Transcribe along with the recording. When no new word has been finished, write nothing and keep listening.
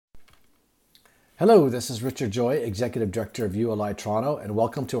Hello, this is Richard Joy, Executive Director of ULI Toronto, and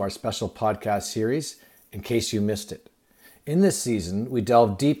welcome to our special podcast series, In Case You Missed It. In this season, we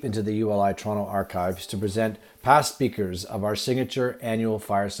delve deep into the ULI Toronto archives to present past speakers of our signature annual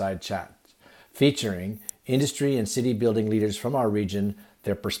Fireside Chat, featuring industry and city building leaders from our region,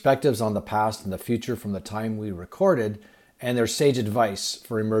 their perspectives on the past and the future from the time we recorded, and their sage advice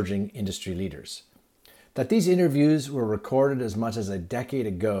for emerging industry leaders. That these interviews were recorded as much as a decade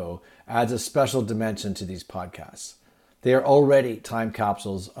ago adds a special dimension to these podcasts. They are already time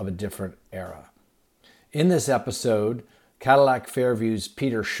capsules of a different era. In this episode, Cadillac Fairview's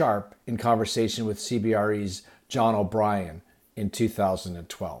Peter Sharpe in conversation with CBRE's John O'Brien in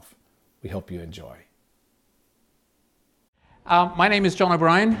 2012. We hope you enjoy. My name is John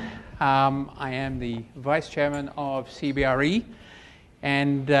O'Brien. I am the Vice Chairman of CBRE.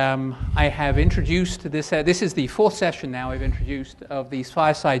 And I have introduced this. This is the fourth session now I've introduced of these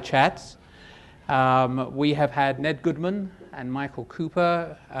fireside chats. We have had Ned Goodman and Michael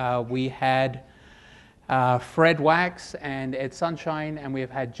Cooper. We had Fred Wax and Ed Sunshine, and we have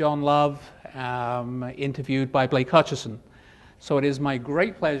had John Love interviewed by Blake Hutchison. So it is my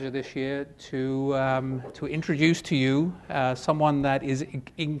great pleasure this year to introduce to you someone that is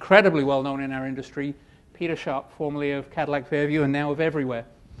incredibly well known in our industry, Peter Sharpe, formerly of Cadillac Fairview and now of everywhere.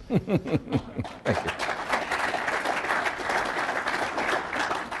 Thank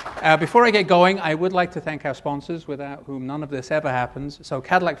you. Before I get going, I would like to thank our sponsors, without whom none of this ever happens. So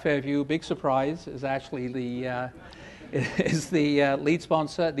Cadillac Fairview, big surprise, is actually the lead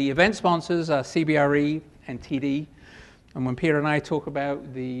sponsor. The event sponsors are CBRE and TD. And when Peter and I talk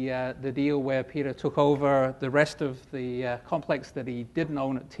about the deal where Peter took over the rest of the complex that he didn't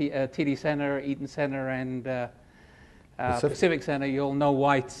own at TD Center, Eaton Center, and Pacific Center, you'll know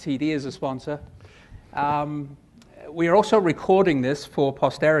why TD is a sponsor. We are also recording this for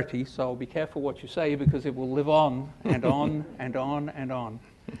posterity, so be careful what you say because it will live on and on and on and on.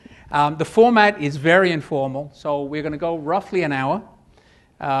 The format is very informal, so we're going to go roughly an hour.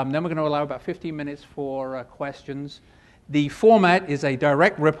 Then we're going to allow about 15 minutes for questions. The format is a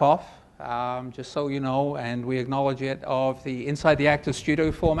direct rip-off, just so you know, and we acknowledge it, of the Inside the Actors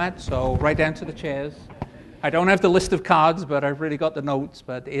Studio format, so right down to the chairs. I don't have the list of cards, but I've really got the notes,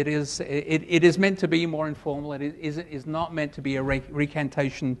 but it is meant to be more informal. It is not meant to be a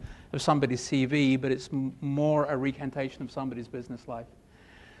recantation of somebody's CV, but it's more a recantation of somebody's business life.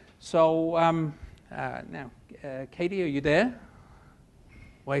 So now, Katie, are you there?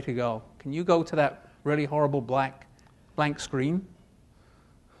 Way to go. Can you go to that really horrible blank screen?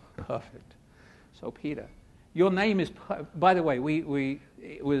 Perfect. So Peter, your name is, by the way,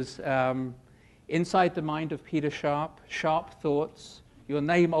 it was Inside the Mind of Peter Sharpe, Sharpe Thoughts. Your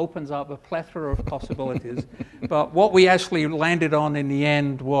name opens up a plethora of possibilities. But what we actually landed on in the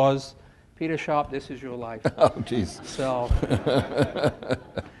end was, Peter Sharpe, this is your life. Oh, jeez. So,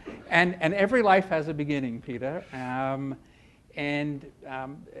 and every life has a beginning, Peter.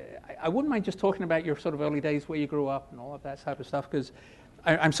 I wouldn't mind just talking about your sort of early days, where you grew up and all of that type of stuff, because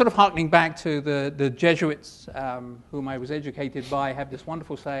I'm sort of hearkening back to the Jesuits whom I was educated by, have this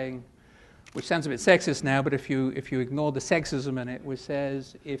wonderful saying, which sounds a bit sexist now, but if you ignore the sexism in it, which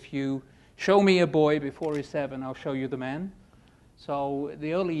says, if you show me a boy before he's 7, I'll show you the man. So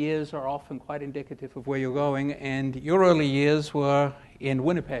the early years are often quite indicative of where you're going, and your early years were in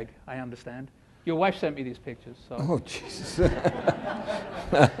Winnipeg, I understand. Your wife sent me these pictures. So. Oh, Jesus.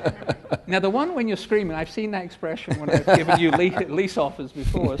 Now, the one when you're screaming, I've seen that expression when I've given you lease offers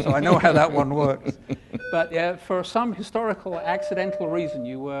before, so I know how that one works. But for some historical, accidental reason,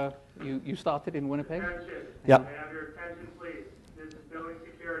 you started in Winnipeg? Yep. May I have your attention, please? This is building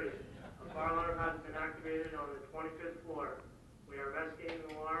security. A fire alarm has been activated on the 25th floor. We are investigating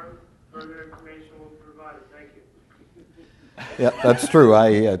the alarm. Further information will be provided. Thank you. Yeah, that's true.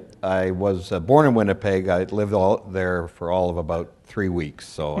 I was born in Winnipeg. I lived there for all of about 3 weeks.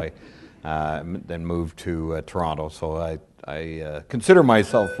 So I then moved to Toronto. So I consider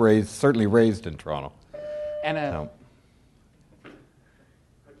myself certainly raised in Toronto. And Attention,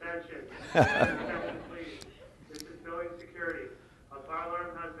 please. This is building security. A fire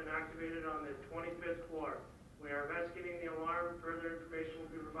alarm has been activated on the 25th floor. We are investigating the alarm. Further information will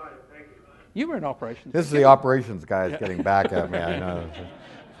be provided. Thank you. You were in operations. This is the operations guys getting back at me. I know.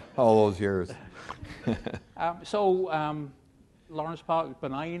 All those years. Lawrence Park,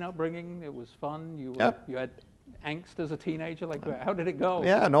 benign upbringing. It was fun. You had angst as a teenager. Like, how did it go?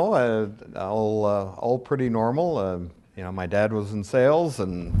 Yeah, no, all pretty normal. My dad was in sales,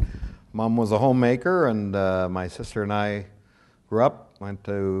 and Mom was a homemaker, and my sister and I grew up. Went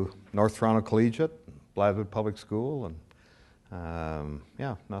to North Toronto Collegiate, Blythewood Public School, and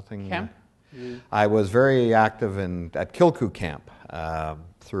nothing. Camp? I was very active at Kilcoo Camp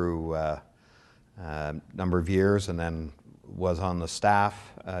through a number of years, and then was on the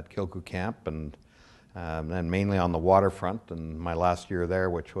staff at Kilcoo Camp, and then mainly on the waterfront. And my last year there,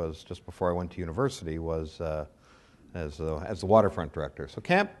 which was just before I went to university, was as the waterfront director. So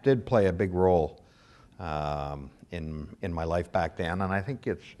camp did play a big role in my life back then, and I think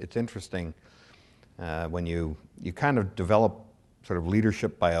it's interesting when you kind of develop sort of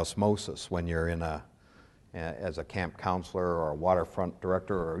leadership by osmosis when you're as a camp counselor or a waterfront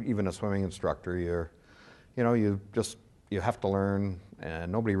director or even a swimming instructor. You have to learn,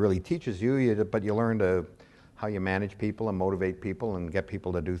 and nobody really teaches you, but you learn how you manage people and motivate people and get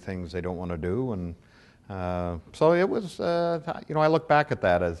people to do things they don't want to do. And so it was, I look back at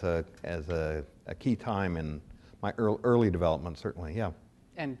that as a key time in my early development, certainly, yeah.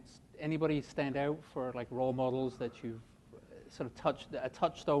 And anybody stand out for like role models that you've sort of a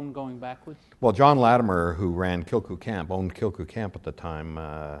touchstone going backwards? Well, John Latimer, who ran Kilcoo Camp, owned Kilcoo Camp at the time,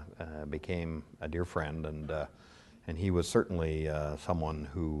 became a dear friend, and he was certainly someone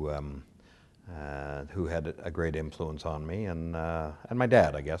who had a great influence on me, and my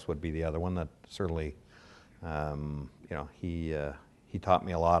dad, I guess, would be the other one that certainly, he taught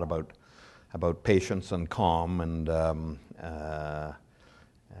me a lot about patience and calm and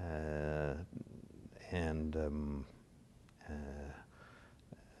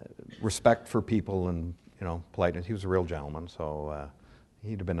respect for people and politeness. He was a real gentleman, so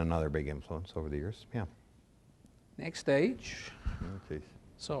he'd have been another big influence over the years. Yeah. Next stage. Oh,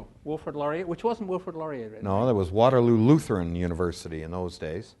 so Wilfrid Laurier, which wasn't Wilfrid Laurier, right? No, that was Waterloo Lutheran University in those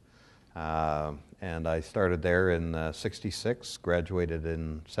days. And I started there in 66, graduated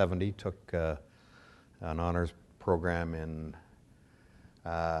in 70, took an honors program in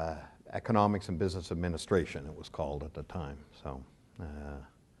economics and business administration, it was called at the time. So.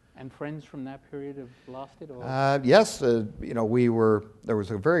 And friends from that period have lasted? Or? Yes, there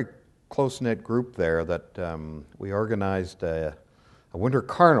was a very close-knit group there that we organized a winter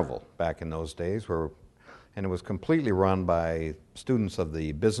carnival back in those days, and it was completely run by students of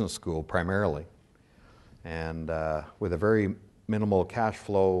the business school primarily, and with a very minimal cash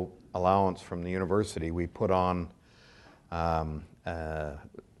flow allowance from the university, we put on,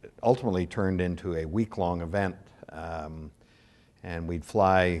 ultimately turned into a week-long event, and we'd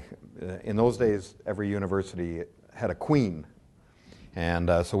fly. In those days, every university had a queen. And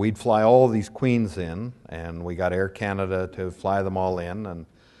so we'd fly all these queens in, and we got Air Canada to fly them all in, and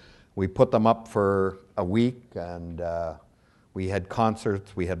we put them up for a week, and we had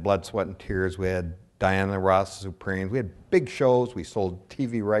concerts, we had Blood, Sweat, and Tears, we had Diana Ross Supremes, we had big shows, we sold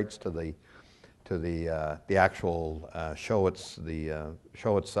TV rights to the actual show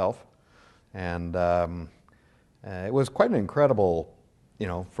itself, and it was quite an incredible,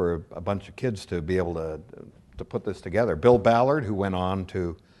 for a bunch of kids to be able to put this together. Bill Ballard, who went on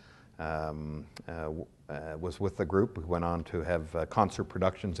to, was with the group, who went on to have Concert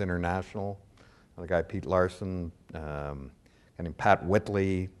Productions International, the guy Pete Larson, and Pat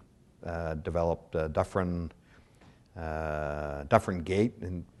Whitley developed Dufferin Gate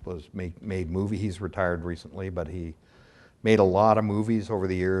and made movie. He's retired recently, but he made a lot of movies over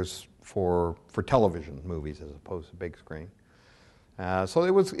the years for television movies as opposed to big screen. So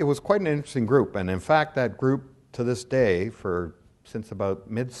it was quite an interesting group, and in fact that group to this day, since about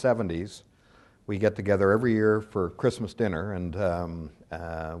mid-70s, we get together every year for Christmas dinner, and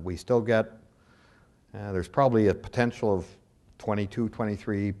we still get, there's probably a potential of 22,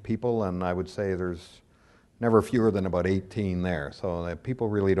 23 people, and I would say there's never fewer than about 18 there, so people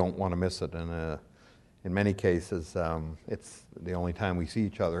really don't want to miss it, and in many cases it's the only time we see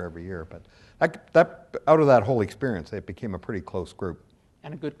each other every year. But that out of that whole experience, it became a pretty close group.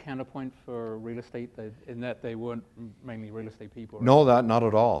 And a good counterpoint for real estate, in that they weren't mainly real estate people? Right? No, not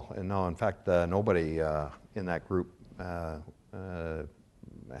at all. And no, in fact, nobody in that group had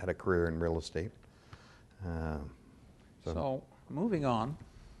a career in real estate. So moving on.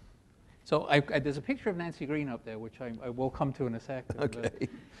 So there's a picture of Nancy Green up there, which I will come to in a second. Okay.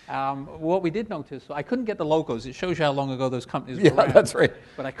 What we did notice, I couldn't get the logos. It shows you how long ago those companies were around. Yeah, that's right.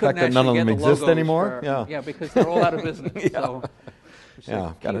 But I couldn't actually none of them get the exist logos anymore. Yeah, because they're all out of business. Yeah.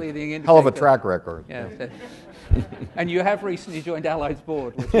 So, got a hell of a track record. Yeah. And you have recently joined Allied's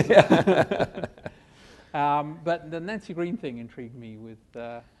board. Which is, but the Nancy Green thing intrigued me with...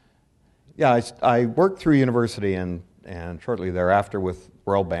 Yeah, I worked through university and shortly thereafter with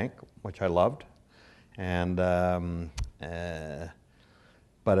Royal Bank, which I loved, and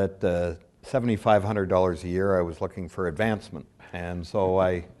but at $7,500 a year, I was looking for advancement, and so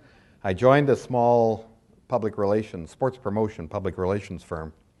I joined a small sports promotion public relations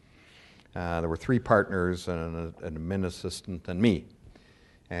firm, There were 3 partners and an admin assistant and me.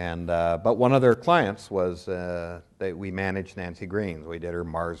 And but one of their clients was we managed Nancy Green's. We did her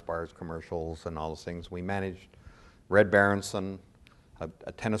Mars bars commercials and all those things. We managed Red Berenson,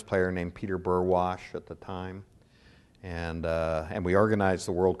 a tennis player named Peter Burwash at the time, and we organized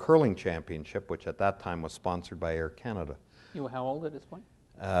the World Curling Championship, which at that time was sponsored by Air Canada. You were how old at this point?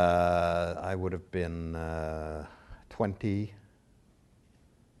 I would have been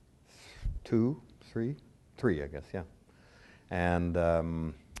 22, 3, I guess, yeah. And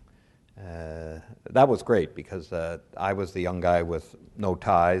that was great because I was the young guy with no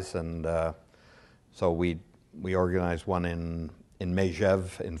ties, and so we organized one in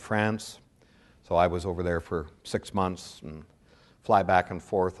Megève in France. So I was over there for 6 months and fly back and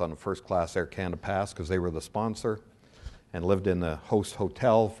forth on a first-class Air Canada pass because they were the sponsor, and lived in the host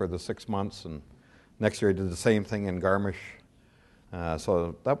hotel for the 6 months. And next year I did the same thing in Garmisch.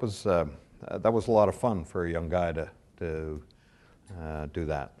 So that was a lot of fun for a young guy to do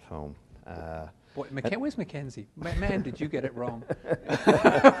that. So. Boy, where's Mackenzie? Man, did you get it wrong?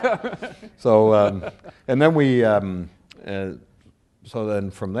 So, and then we, so then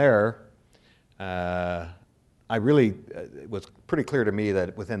from there, I really, it was pretty clear to me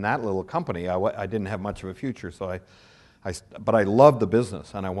that within that little company, I didn't have much of a future. So but I loved the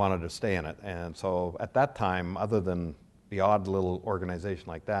business and I wanted to stay in it. And so at that time, other than the odd little organization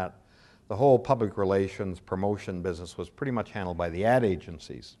like that, the whole public relations promotion business was pretty much handled by the ad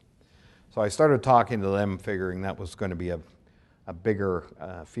agencies. So I started talking to them, figuring that was going to be a bigger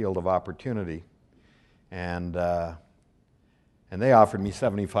field of opportunity, and they offered me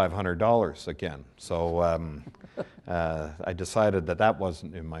 $7,500 again. So I decided that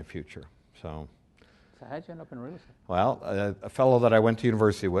wasn't in my future. So how'd you end up in real estate? Well, a fellow that I went to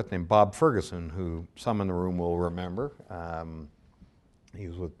university with named Bob Ferguson, who some in the room will remember. He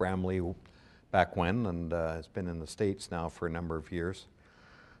was with Bramley back when, and has been in the States now for a number of years.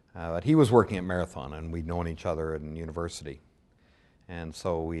 But he was working at Marathon, and we'd known each other in university. And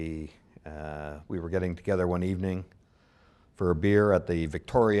so we were getting together one evening for a beer at the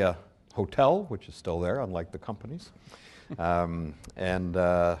Victoria Hotel, which is still there, unlike the companies. So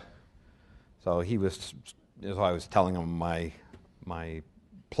I was telling him my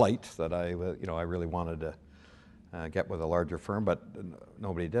plight that I really wanted to get with a larger firm, but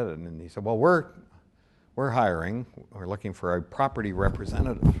nobody did it. And he said, "Well, we're hiring. We're looking for a property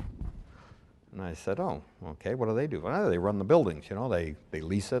representative." And I said, "Oh, okay. What do they do?" "Well, they run the buildings. They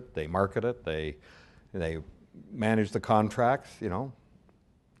lease it, they market it, they manage the contracts.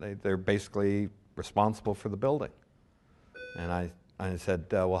 They're basically responsible for the building." And I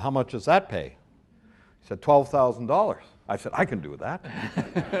said, "Well, how much does that pay?" He said, $12,000. I said, "I can do that."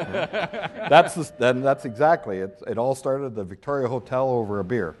 That's exactly it. It all started at the Victoria Hotel over a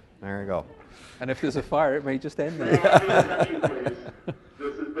beer. There you go. And if there's a fire, it may just end there. Attention, please.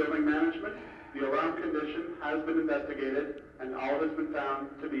 This is building management. The alarm condition has been investigated, and all has been found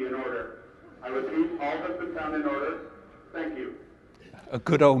to be in order. I repeat, all has been found in order. Thank you. A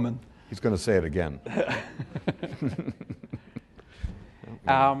good omen. He's going to say it again.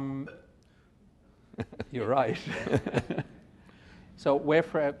 You're right. So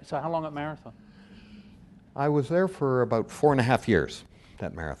how long at Marathon? I was there for about 4.5 years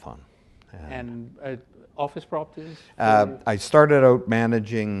at Marathon. And office properties? I started out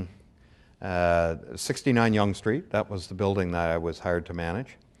managing 69 Yonge Street. That was the building that I was hired to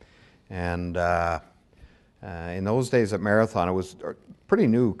manage. And in those days at Marathon, it was a pretty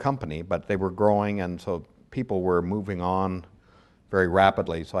new company, but they were growing, and so people were moving on very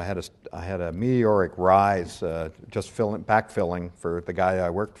rapidly. So I had a meteoric rise, just backfilling for the guy I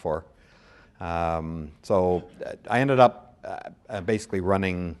worked for. So I ended up basically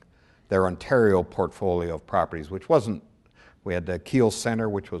running their Ontario portfolio of properties, which wasn't. We had the Keel Centre,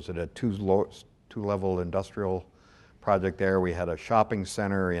 which was at a two-level industrial project there. We had a shopping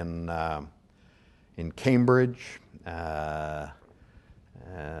centre in Cambridge, a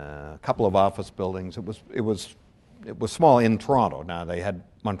couple of office buildings. It was small in Toronto. Now they had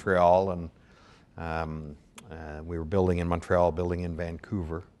Montreal, and we were building in Montreal, building in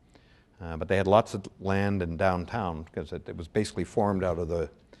Vancouver. But they had lots of land in downtown because it was basically formed out of the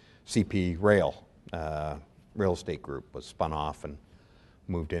CP Rail. Real estate group was spun off and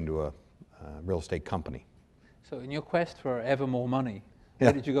moved into a real estate company. So in your quest for ever more money,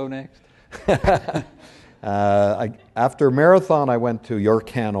 where did you go next? After Marathon, I went to York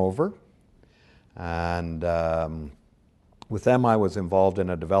Hanover, and with them I was involved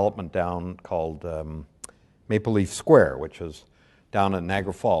in a development down called Maple Leaf Square, which is down in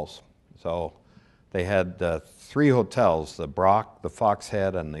Niagara Falls. So they had 3 hotels, the Brock, the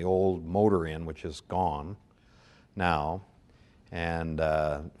Foxhead, and the old Motor Inn, which is gone now. And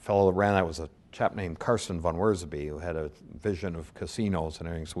the fellow that ran that was a chap named Carson von Wiersbe, who had a vision of casinos and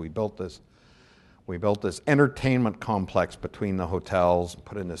everything. So we built this entertainment complex between the hotels,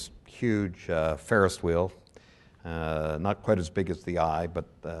 put in this huge Ferris wheel, not quite as big as the Eye, but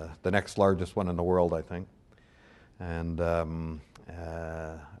the next largest one in the world, I think. And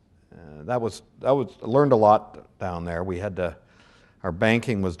that was learned a lot down there. We had our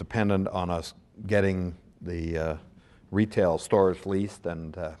banking was dependent on us getting the retail stores leased,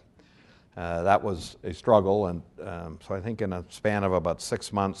 and that was a struggle. And so I think in a span of about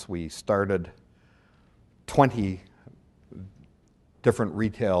 6 months, we started 20 different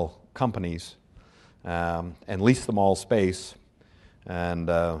retail companies and leased them all space and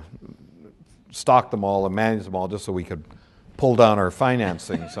stocked them all and managed them all just so we could pull down our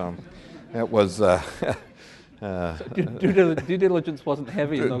financing. So it was... Due diligence wasn't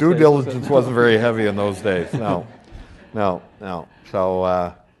heavy in those days. Due diligence wasn't very heavy in those days, no.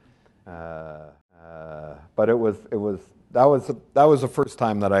 So, but that was the first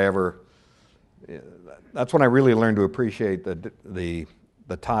time that I ever... That's when I really learned to appreciate the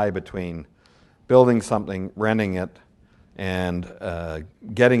tie between building something, renting it, and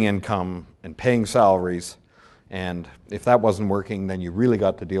getting income and paying salaries. And if that wasn't working, then you really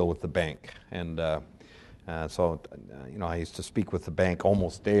got to deal with the bank. And so, I used to speak with the bank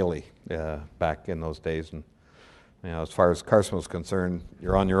almost daily back in those days. And as far as Carson was concerned,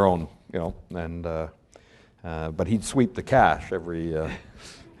 you're on your own, And but he'd sweep the cash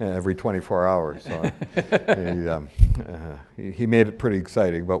every 24 hours. So he made it pretty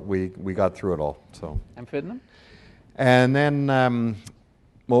exciting, but we got through it all. So. And Fiddenham? And then,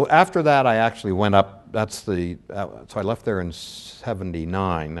 after that, I actually went up. So I left there in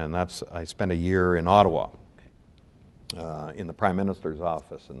 '79, and I spent a year in Ottawa, in the Prime Minister's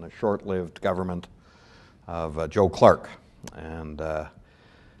office, in the short-lived government of Joe Clark. And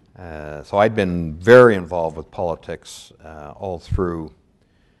so I'd been very involved with politics all through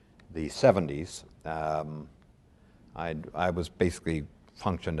the 70s. I was basically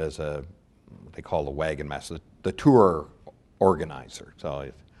functioned as what they call the wagon master, the tour organizer.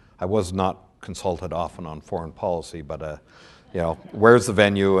 So I was not consulted often on foreign policy, but where's the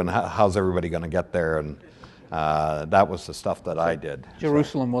venue and how's everybody going to get there, and that was the stuff that I did.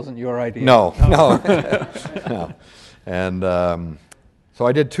 Jerusalem wasn't your idea. No. No. And so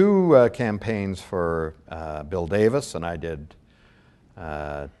I did 2 campaigns for Bill Davis, and I did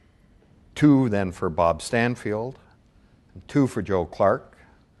 2 then for Bob Stanfield, and 2 for Joe Clark,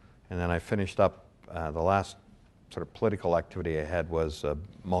 and then I finished up the last sort of political activity I had was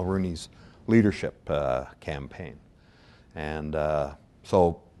Mulrooney's leadership campaign. And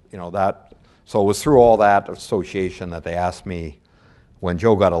so it was through all that association that they asked me, when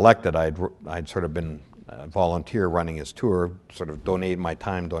Joe got elected, I'd sort of been a volunteer running his tour, sort of my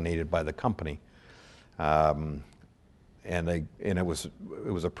time donated by the company. And it was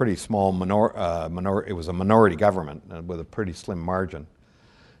a pretty small it was a minority government with a pretty slim margin.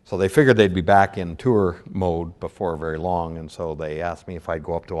 So they figured they'd be back in tour mode before very long, and so they asked me if I'd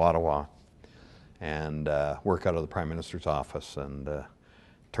go up to Ottawa and work out of the Prime Minister's office. And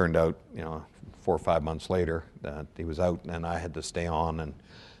turned out, 4 or 5 months later, that he was out, and I had to stay on and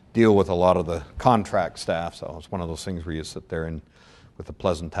deal with a lot of the contract staff. So it's one of those things where you sit there and with the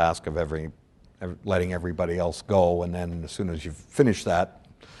pleasant task of letting everybody else go, and then as soon as you finish that,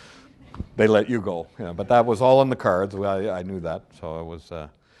 they let you go. But that was all in the cards. I knew that. So it was,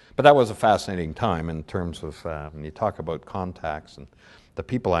 but that was a fascinating time in terms of when you talk about contacts and the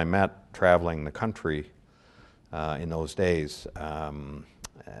people I met traveling the country in those days.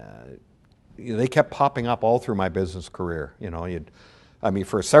 They kept popping up all through my business career.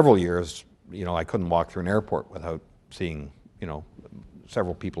 For several years, I couldn't walk through an airport without seeing,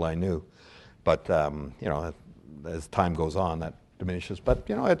 several people I knew. But as time goes on, that diminishes. But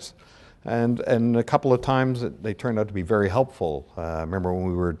and a couple of times they turned out to be very helpful. I remember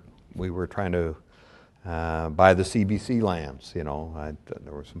when we were trying to buy the CBC lands. There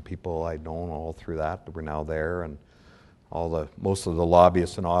were some people I'd known all through that were now there, and most of the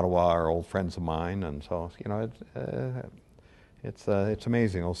lobbyists in Ottawa are old friends of mine, and so it's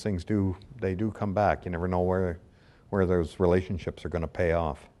amazing. Those things do come back. You never know where those relationships are going to pay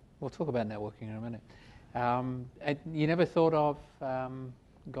off. We'll talk about networking in a minute. You never thought of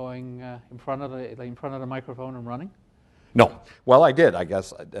going in front of the microphone and running? No. Well, I did, I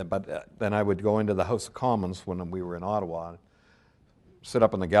guess, but then I would go into the House of Commons when we were in Ottawa, sit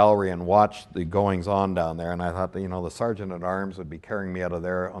up in the gallery and watch the goings on down there, and I thought that, the Sergeant at Arms would be carrying me out of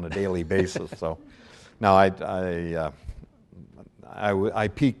there on a daily basis. So No, I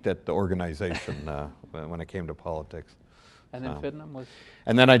peaked at the organization when it came to politics. And then Fidnam was?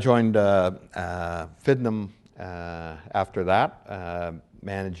 And then I joined Fidnam after that,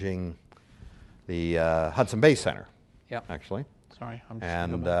 managing the Hudson Bay Center, actually. Sorry, I'm just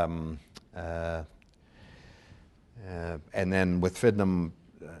and then with Fidnam,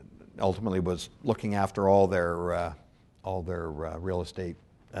 ultimately was looking after all their real estate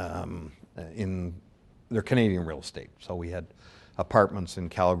in their Canadian real estate. So we had apartments in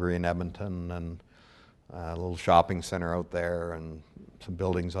Calgary and Edmonton, and a little shopping center out there, and some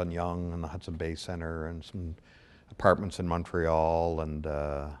buildings on Yonge and the Hudson Bay Center, and some apartments in Montreal, and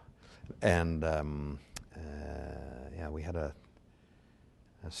we had a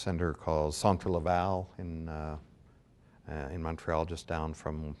center called Centre Laval in Montreal, just down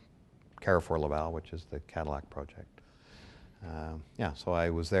from Carrefour Laval, which is the Cadillac project. So I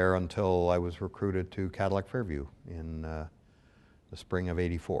was there until I was recruited to Cadillac Fairview in the spring of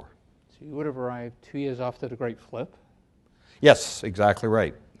 '84. So you would have arrived 2 years after the Great Flip? Yes, exactly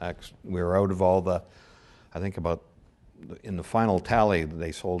right. We were out of all the, I think about, in the final tally,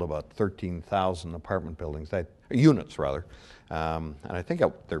 they sold about 13,000 apartment buildings, units rather. And I think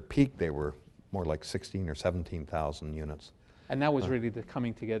at their peak they were more like 16 or 17,000 units. And that was really the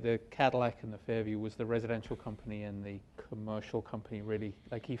coming together. Cadillac and the Fairview was the residential company, and the commercial company really,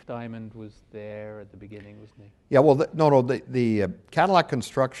 like Keith Diamond was there at the beginning, wasn't he? Yeah, well, the Cadillac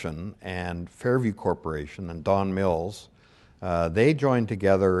Construction and Fairview Corporation and Don Mills, they joined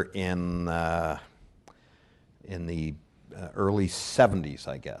together in the early 70s,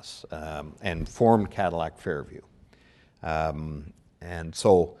 I guess, and formed Cadillac Fairview. And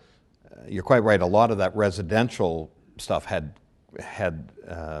so you're quite right, a lot of that residential stuff had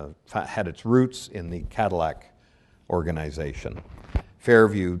its roots in the Cadillac organization.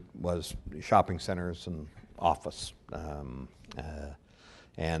 Fairview was shopping centers and office,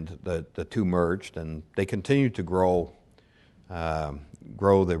 and the two merged, and they continued to grow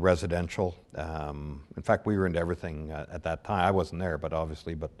the residential. In fact, we were into everything at that time. I wasn't there, but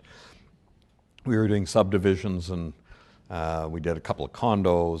we were doing subdivisions, and we did a couple of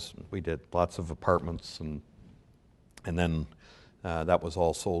condos. We did lots of apartments, and then that was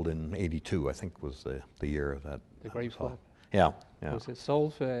all sold in '82. I think was the year of that. The Great Flip. Yeah. Was it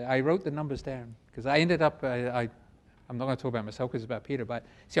sold for? I wrote the numbers down because I ended up. I'm not going to talk about myself because it's about Peter, but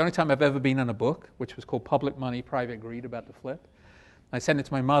it's the only time I've ever been on a book, which was called Public Money, Private Greed, about the flip. I sent it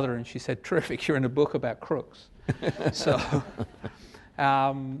to my mother, and she said, "Terrific, you're in a book about crooks." So,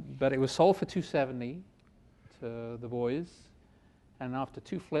 but it was sold for $270 to the boys, and after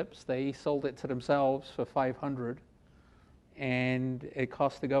two flips, they sold it to themselves for $500, and it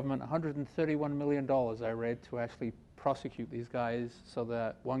cost the government $131 million. I read, to actually prosecute these guys, so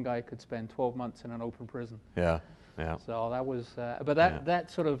that one guy could spend 12 months in an open prison. Yeah. So that was,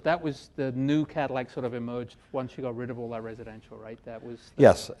 that was the new Cadillac sort of emerged once you got rid of all that residential, right? That was.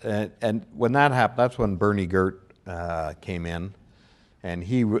 Yes, and when that happened, that's when Bernie Gert came in, and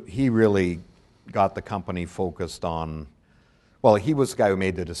he really got the company focused on. Well, he was the guy who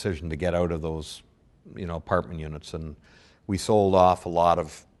made the decision to get out of those, apartment units, and we sold off a lot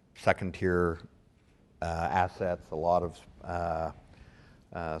of second-tier assets, a lot of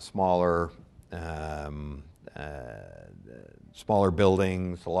smaller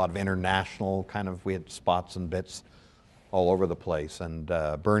buildings, a lot of international we had spots and bits all over the place. And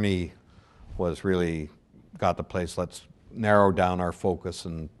Bernie was really got the place, let's narrow down our focus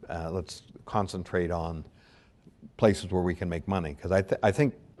and let's concentrate on places where we can make money. Because I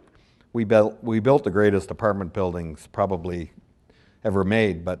think we built the greatest apartment buildings probably ever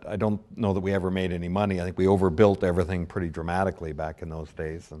made, but I don't know that we ever made any money. I think we overbuilt everything pretty dramatically back in those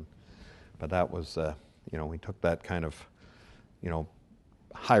days. But that was, we took that kind of,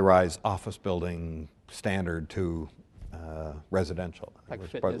 high-rise office building standard to residential. Like it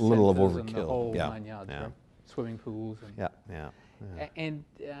was fitness a little of centers and overkill. the whole Yeah. 9 yards, Yeah. right? Swimming pools. Yeah. And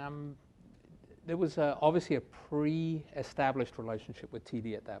there was obviously a pre-established relationship with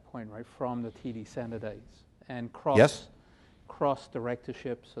TD at that point, right? From the TD Center days, and cross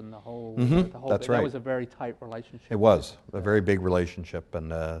directorships and the whole. That's right. That was a very tight relationship. It was a very big relationship,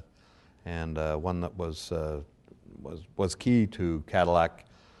 and one that was key to Cadillac,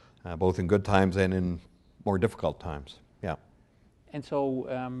 both in good times and in more difficult times. Yeah. And so,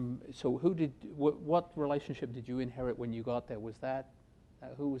 what relationship did you inherit when you got there? Was that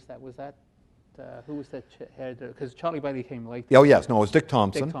who was that? Who was that head? Because Charlie Bailey came late. Oh yes, no, it was Dick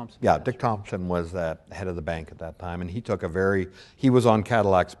Thompson. Dick Thompson. Yeah, Dick Thompson was head of the bank at that time, and he was on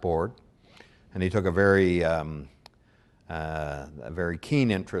Cadillac's board, and he took a very a very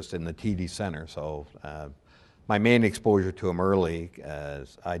keen interest in the TD Center. So my main exposure to him early,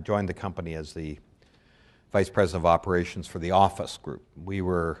 I joined the company as the Vice President of Operations for the office group.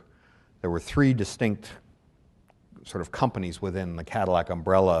 There were three distinct sort of companies within the Cadillac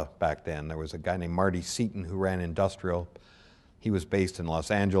umbrella back then. There was a guy named Marty Seaton who ran industrial. He was based in Los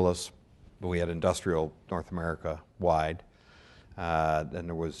Angeles, but we had industrial North America wide. Then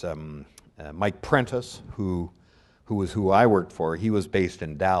there was Mike Prentice, who I worked for. He was based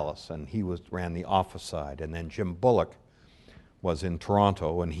in Dallas, and he ran the office side. And then Jim Bullock was in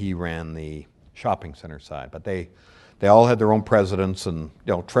Toronto, and he ran the shopping center side. But they all had their own presidents, and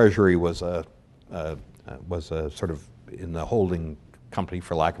Treasury was a sort of in the holding company,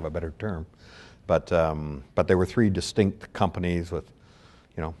 for lack of a better term. But there were three distinct companies with,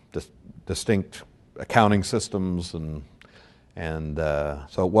 distinct accounting systems, and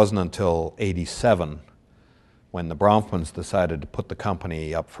so it wasn't until '87 when the Bronfmans decided to put the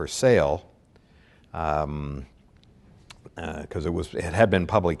company up for sale, because it had been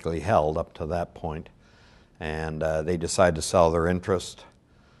publicly held up to that point, and they decided to sell their interest.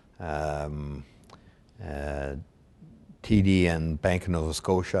 TD and Bank of Nova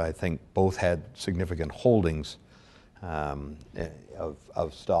Scotia, I think, both had significant holdings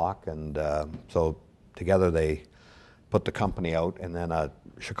of stock, and so together they put the company out, and then a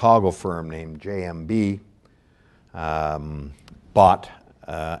Chicago firm named JMB bought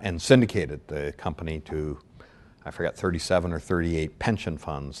and syndicated the company to, I forgot, 37 or 38 pension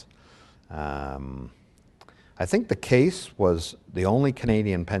funds. I think the Case was the only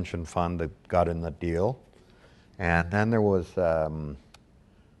Canadian pension fund that got in the deal. And then there was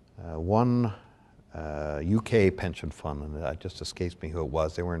one UK pension fund, and it just escapes me who it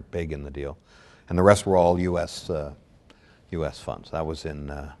was. They weren't big in the deal. And the rest were all US funds. That was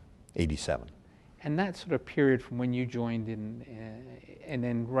in '87. And that sort of period from when you joined in, and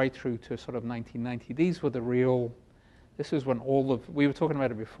then right through to sort of 1990, these were the real, this was when we were talking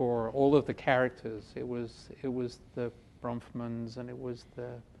about it before, all of the characters, it was the Bronfmans, and it was the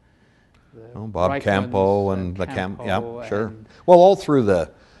Bob Reichmans Campo and the Campo, yeah, sure. Well, all through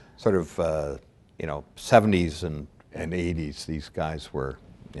the sort of 70s and 80s, these guys were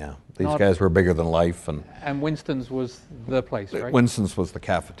guys were bigger than life, and Winston's was the place, right? Winston's was the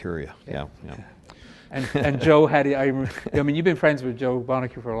cafeteria. Yeah. And Joe had it. I mean, you've been friends with Joe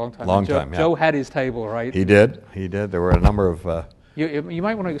Barnacle for a long time. Joe had his table, right? He did. There were a number of. You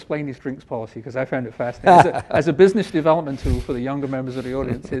might want to explain his drinks policy, because I found it fascinating. As a business development tool for the younger members of the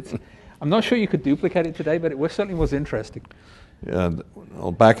audience, I'm not sure you could duplicate it today, but it certainly was interesting.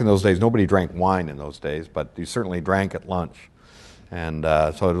 Well, back in those days, nobody drank wine in those days, but you certainly drank at lunch. And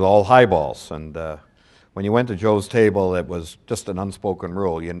so it was all highballs. And when you went to Joe's table, it was just an unspoken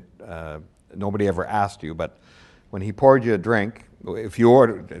rule. Nobody ever asked you, but when he poured you a drink, if you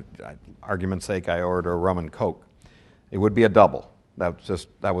ordered, argument's sake, I order a rum and Coke, it would be a double.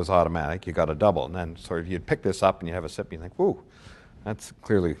 That was automatic. You got a double. And then sort of you'd pick this up and you'd have a sip and you think, whoo, that's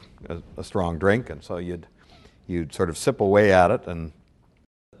clearly a strong drink. And so you'd sort of sip away at it. And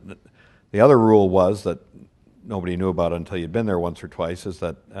the other rule was that nobody knew about it until you'd been there once or twice, is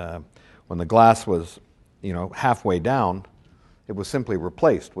that when the glass was, halfway down, it was simply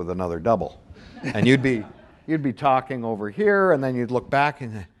replaced with another double. And you'd be talking over here, and then you'd look back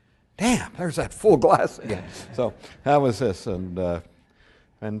and, damn, there's that full glass again. So that was this, and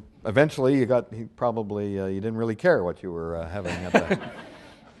eventually you didn't really care what you were having at that,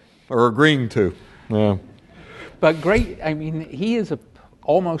 or agreeing to. Yeah. But great. I mean, he is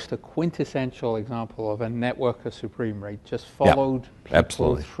almost a quintessential example of a networker supreme, right? Just followed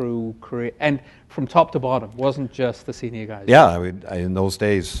people through career, and from top to bottom, wasn't just the senior guys. Yeah, in those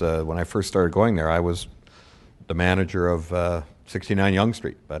days, when I first started going there, I was the manager of 69 Yonge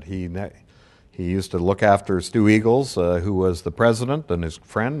Street, but he used to look after Stu Eagles, who was the president and his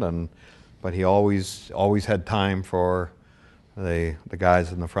friend, but he always had time for the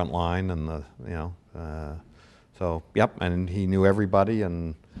guys in the front line, and so, yep, and he knew everybody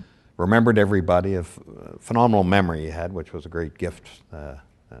and remembered everybody. A phenomenal memory he had, which was a great gift.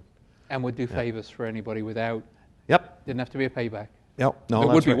 And would do favors for anybody without. Yep. Didn't have to be a payback. Yep. No, it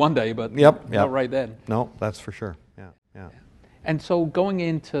would be one day, but not right then. No, that's for sure. Yeah. And so going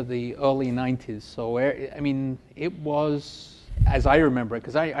into the early 90s, so I mean, it was, as I remember it,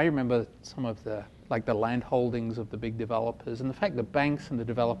 because I remember some of the land holdings of the big developers, and the fact that banks and the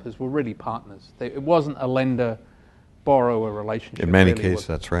developers were really partners. It wasn't a lender-borrower relationship. In many cases,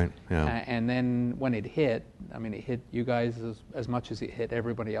 that's right, yeah. And then when it hit, I mean, it hit you guys as much as it hit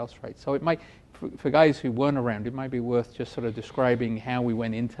everybody else, right? So it might, for guys who weren't around, it might be worth just sort of describing how we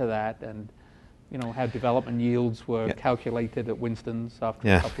went into that, and how development yields were calculated at Winston's after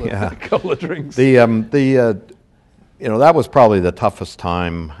Yeah, a couple of, yeah. couple of drinks. That was probably the toughest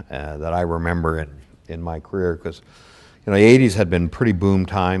time that I remember in my career, because the 80s had been pretty boom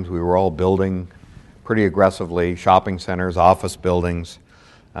times. We were all building pretty aggressively, shopping centers, office buildings,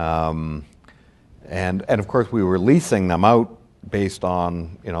 and of course we were leasing them out based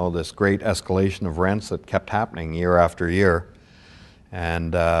on this great escalation of rents that kept happening year after year.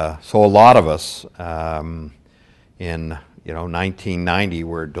 And so a lot of us in 1990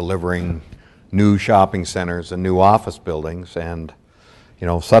 were delivering new shopping centers and new office buildings, and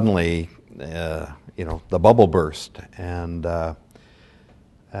suddenly the bubble burst, and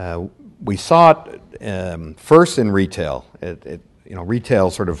we saw it first in retail.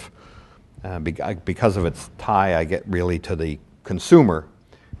 Retail sort of because of its tie, I get really to the consumer.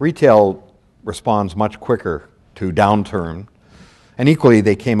 Retail responds much quicker to downturn, and equally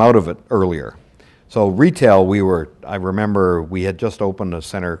they came out of it earlier. So retail, I remember we had just opened a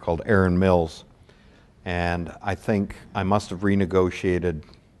center called Erin Mills, and I think I must have renegotiated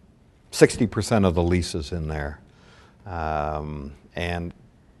 60% of the leases in there. And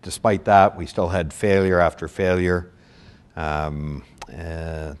despite that, we still had failure after failure. So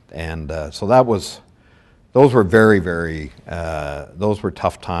those were very, very, those were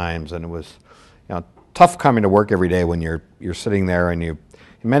tough times, and it was tough coming to work every day when you're sitting there, and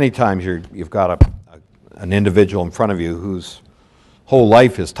many times you've got an individual in front of you whose whole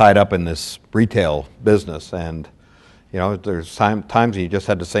life is tied up in this retail business, and there's times you just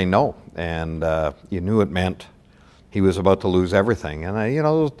had to say no, and you knew it meant he was about to lose everything, and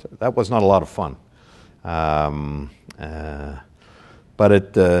that was not a lot of fun. But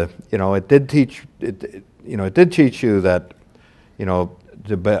it did teach you that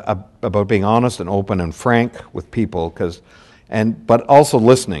about being honest and open and frank with people, but also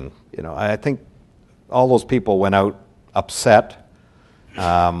listening. I think all those people went out upset,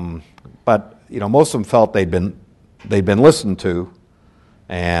 but most of them felt they'd been listened to,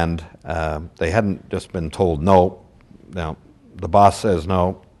 and they hadn't just been told no. Now the boss says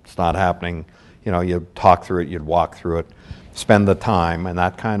no, it's not happening. You'd talk through it, you'd walk through it, spend the time, and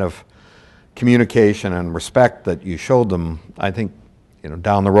that kind of communication and respect that you showed them. I think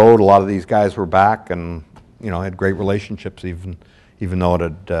down the road, a lot of these guys were back and had great relationships, even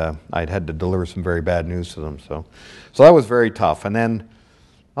though I'd had to deliver some very bad news to them. So that was very tough. And then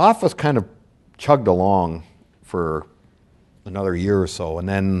office kind of chugged along for another year or so, and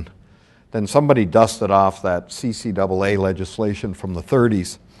then somebody dusted off that CCAA legislation from the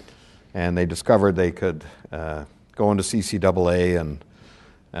 30s, and they discovered they could go into CCAA and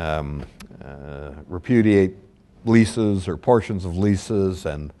repudiate leases or portions of leases,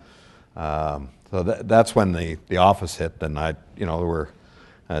 and so that's when the office hit. And there were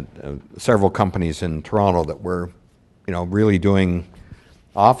several companies in Toronto that were really doing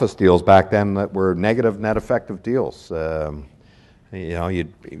office deals back then that were negative net effective deals.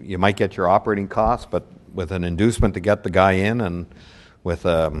 You might get your operating costs, but with an inducement to get the guy in, and with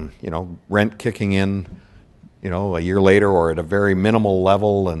rent kicking in a year later or at a very minimal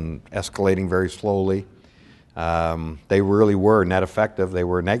level and escalating very slowly, they really were net effective. They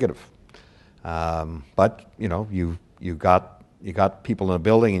were negative, but you got people in a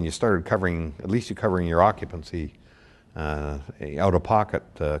building, and you started covering your occupancy out of pocket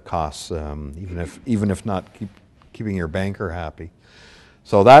costs, even if not keeping your banker happy.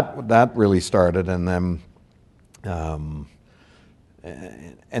 So that really started, and then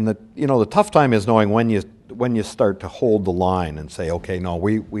the tough time is knowing when you start to hold the line and say, okay, no,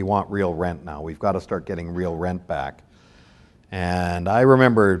 we want real rent now. We've got to start getting real rent back. And I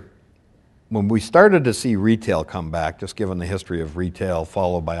remember when we started to see retail come back, just given the history of retail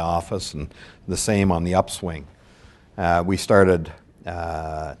followed by office, and the same on the upswing. We started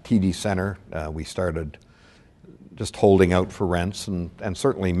TD Center. We started just holding out for rents, and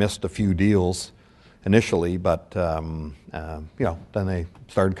certainly missed a few deals initially, but then they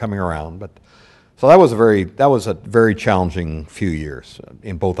started coming around. But so that was a very challenging few years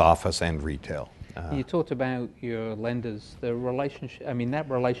in both office and retail. You talked about your lenders, the relationship. I mean, that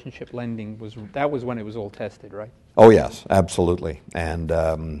relationship lending was when it was all tested, right? Oh yes, absolutely. And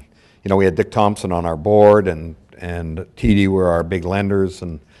we had Dick Thompson on our board, and TD were our big lenders,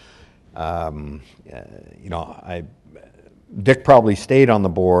 and Dick probably stayed on the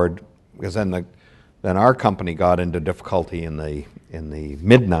board because then our company got into difficulty in the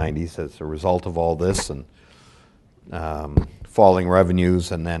mid '90s as a result of all this, and falling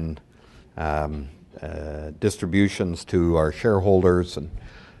revenues, and then distributions to our shareholders, and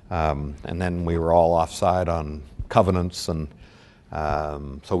then we were all offside on covenants, and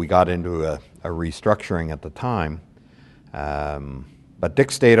So we got into a restructuring at the time. But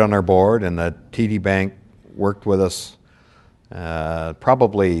Dick stayed on our board, and the TD Bank worked with us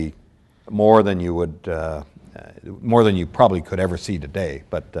probably more than you probably could ever see today.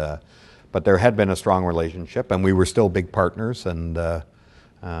 But there had been a strong relationship, and we were still big partners. And that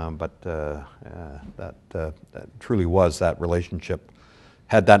truly was that relationship.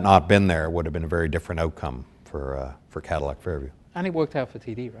 Had that not been there, it would have been a very different outcome for Cadillac Fairview. And it worked out for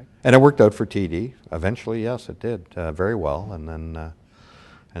TD, right? And it worked out for TD. Eventually, yes, it did very well. And then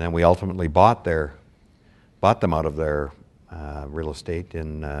we ultimately bought them out of their real estate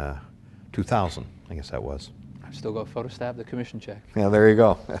in 2000. I guess that was. I've still got photostat the commission check. Yeah, there you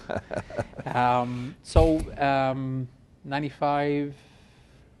go. 95,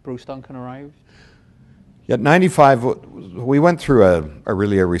 Bruce Duncan arrived. Yeah, 95. We went through a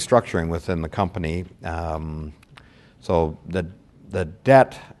restructuring within the company. So the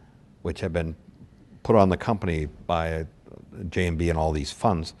debt, which had been put on the company by JMB and all these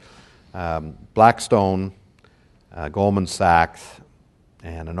funds, Blackstone, Goldman Sachs,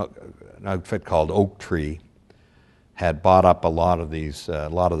 and an outfit called Oaktree had bought up a lot of this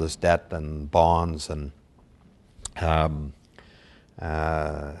debt and bonds, and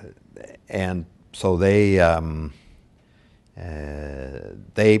so they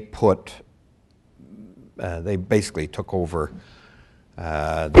basically took over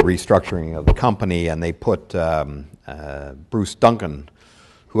the restructuring of the company, and they put Bruce Duncan,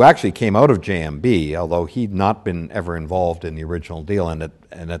 who actually came out of JMB, although he'd not been ever involved in the original deal. And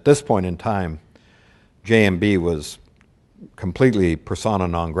at this point in time, JMB was completely persona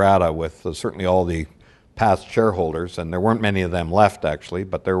non grata with certainly all the past shareholders, and there weren't many of them left actually,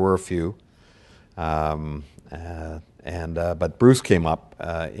 but there were a few. But Bruce came up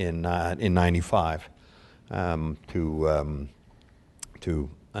in '95 to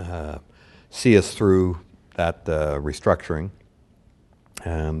see us through that restructuring,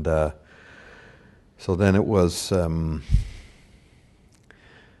 and so then it was. So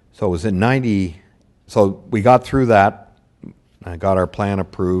it was in '90. So we got through that. I got our plan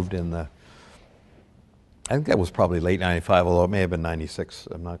approved in I think that was probably late '95, although it may have been '96.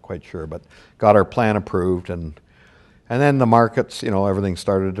 I'm not quite sure, but got our plan approved, and then the markets, everything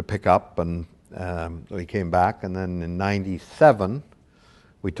started to pick up, and we came back, and then in '97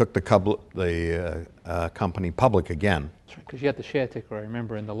 we took the company public again. Because you had the share ticker, I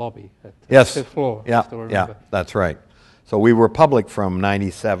remember, in the lobby at Yes. the fifth floor. Yeah, that's right. So we were public from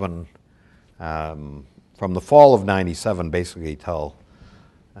 '97. From the fall of '97, basically, till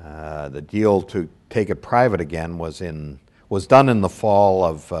the deal to take it private again was done in the fall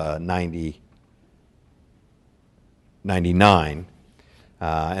of '99,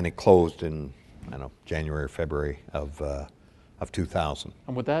 and it closed in January or February of 2000.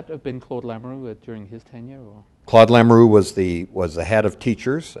 And would that have been Claude Lamoureux during his tenure, or? Claude Lamoureux was the head of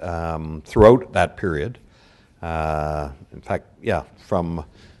teachers throughout that period. In fact, yeah,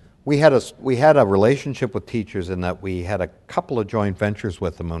 we had a relationship with teachers in that we had a couple of joint ventures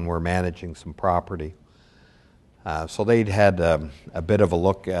with them and were managing some property. So they'd had a bit of a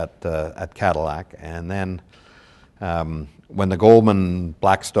look at Cadillac, and then when the Goldman,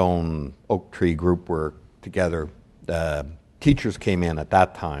 Blackstone, Oaktree group were together, teachers came in at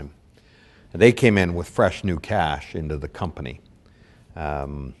that time. They came in with fresh new cash into the company,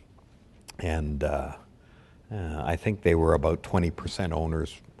 and I think they were about 20%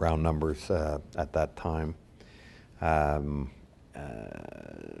 owners, round numbers, at that time.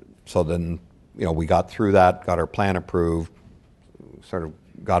 So then, we got through that, got our plan approved, sort of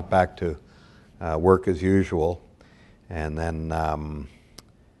got back to work as usual, and then the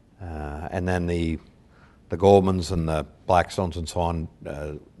Goldmans and the Blackstones and so on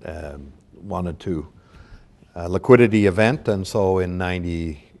wanted to liquidity event, and so in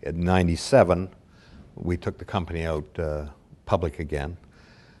 '97 we took the company out public again.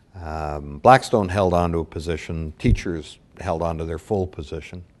 Blackstone held on to a position, teachers held on to their full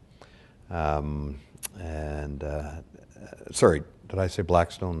position, sorry, did I say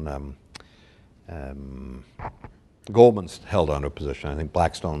Blackstone? Goldman's held on to a position. I think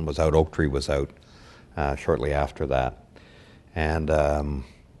Blackstone was out, Oaktree was out shortly after that. And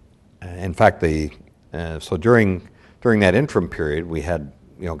in fact, so during that interim period, we had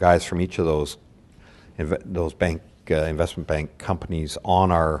guys from each of those bank investment bank companies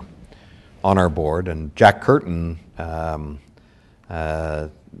on our board, and Jack Curtin, I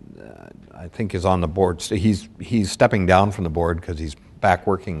think, is on the board. So he's stepping down from the board because he's back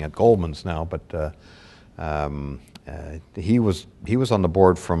working at Goldman's now. But he was on the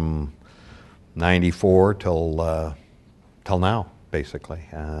board from '94 till now. basically.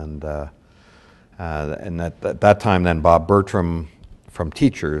 And at that time, then Bob Bertram from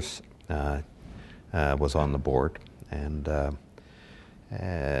Teachers was on the board. And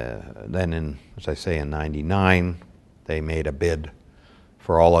then, as I say, in '99, they made a bid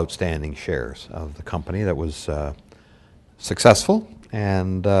for all outstanding shares of the company that was successful.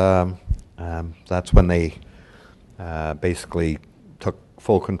 And that's when they basically took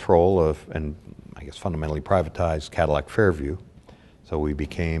full control of, and I guess fundamentally privatized, Cadillac Fairview. So we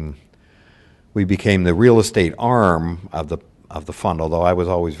became the real estate arm of the fund, although I was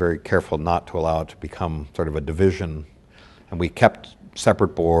always very careful not to allow it to become sort of a division. And we kept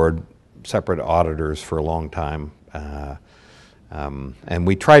separate board, separate auditors for a long time. And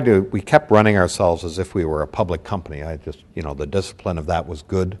we kept running ourselves as if we were a public company. The discipline of that was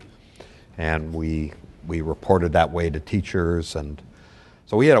good. And we reported that way to teachers. And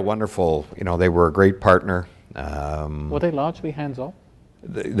so we had a wonderful, they were a great partner. Were they largely hands-off?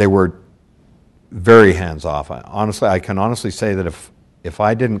 They were very hands-off. I can honestly say that if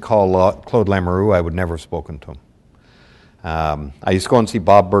I didn't call Claude Lamoureux, I would never have spoken to him. I used to go and see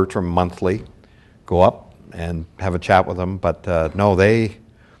Bob Bertram monthly, go up and have a chat with him. But no, they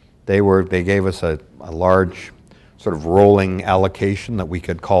gave us a large sort of rolling allocation that we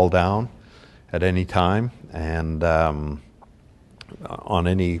could call down at any time, and on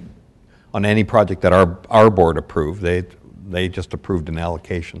any project that our board approved, they just approved an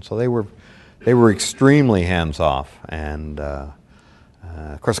allocation. So they were extremely hands-off, and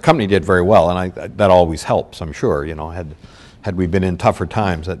of course the company did very well, and that always helps, I'm sure. Had we been in tougher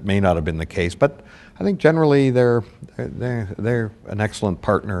times, that may not have been the case. But I think generally they're an excellent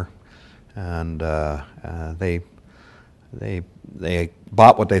partner, and they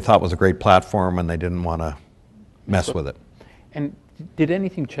bought what they thought was a great platform, and they didn't want to mess with it. And did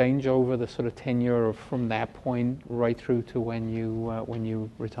anything change over the sort of tenure from that point right through to when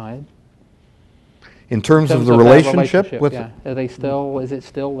you retired? In terms of the relationship with, yeah. Is it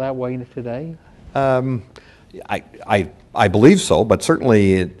still that way today? I believe so, but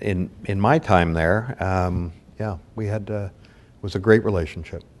certainly in my time there, we had it was a great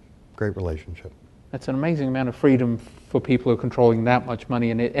relationship. That's an amazing amount of freedom for people who are controlling that much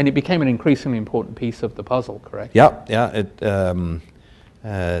money, and it became an increasingly important piece of the puzzle, correct? Yeah.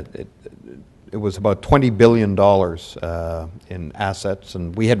 It was about $20 billion in assets,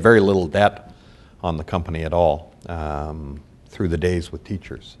 and we had very little debt on the company at all through the days with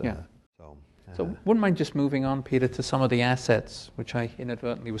teachers. Yeah. So wouldn't mind just moving on, Peter, to some of the assets, which I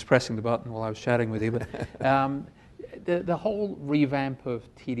inadvertently was pressing the button while I was chatting with you. But the whole revamp of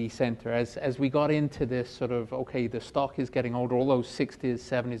TD Centre, as we got into this sort of, okay, the stock is getting older, all those 60s,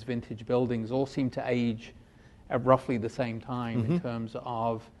 70s vintage buildings all seem to age at roughly the same time in terms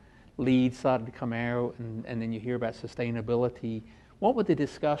of leads started to come out, and then you hear about sustainability. What were the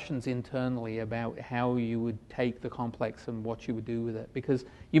discussions internally about how you would take the complex and what you would do with it? Because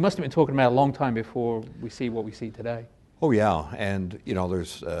you must have been talking about it a long time before we see what we see today. Oh yeah, and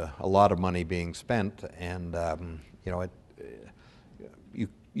there's a lot of money being spent, and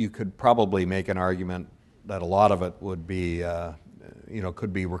you could probably make an argument that a lot of it would be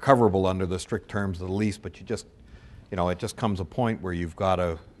could be recoverable under the strict terms of the lease, but it just comes a point where you've got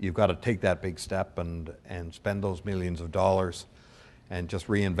to take that big step and spend those millions of dollars and just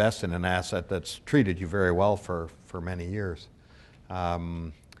reinvest in an asset that's treated you very well for many years.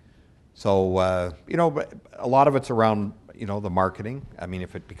 So a lot of it's around the marketing. I mean,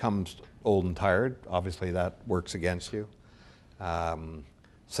 if it becomes old and tired, obviously that works against you.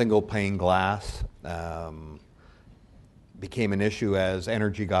 Single pane glass became an issue as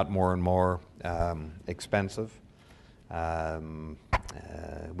energy got more and more expensive.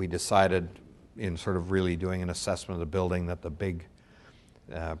 We decided, in sort of really doing an assessment of the building, that the big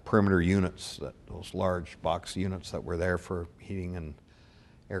perimeter units, those large box units that were there for heating and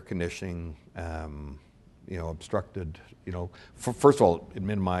air conditioning, obstructed, first of all, it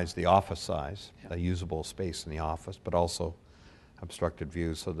minimized the office size, the usable space in the office, but also obstructed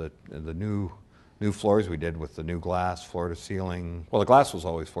views. So that the new floors we did with the new glass, floor to ceiling, well, the glass was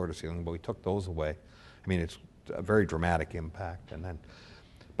always floor to ceiling, but we took those away. I mean, it's a very dramatic impact.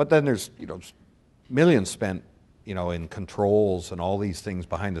 But then there's, millions spent, in controls and all these things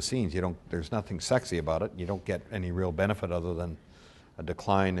behind the scenes. There's nothing sexy about it. You don't get any real benefit other than a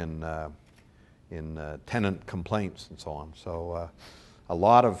decline in tenant complaints and so on. So a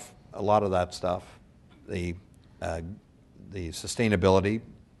lot of that stuff, the sustainability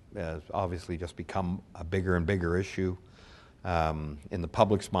has obviously just become a bigger and bigger issue in the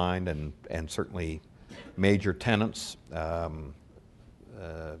public's mind, and certainly major tenants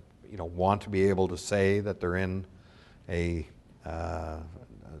want to be able to say that they're in a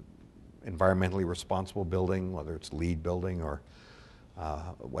environmentally responsible building, whether it's LEED building or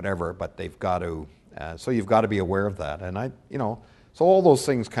whatever, but they've got to, so you've got to be aware of that. And so all those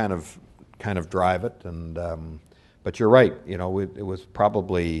things kind of drive it. And but you're right, it was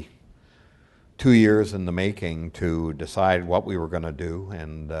probably 2 years in the making to decide what we were going to do,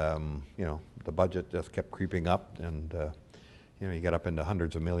 and the budget just kept creeping up, and you get up into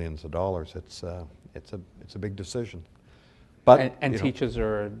hundreds of millions of dollars. It's a big decision. But and teachers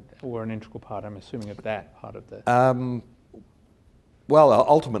were an integral part, I'm assuming, of that part of the. Well,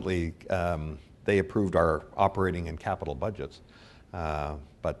 ultimately, they approved our operating and capital budgets,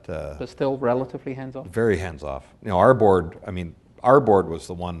 but still relatively hands-off? Very hands-off. Our board was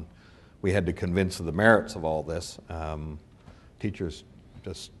the one we had to convince of the merits of all this. Teachers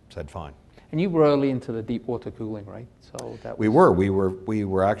just said fine. And you were early into the deep water cooling, right? So that we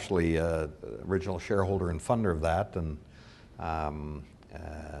were actually original shareholder and funder of that, and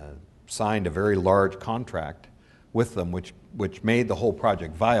signed a very large contract with them, which made the whole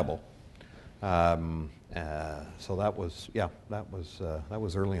project viable. So that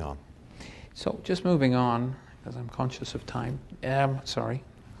was early on. So just moving on, because I'm conscious of time. Sorry,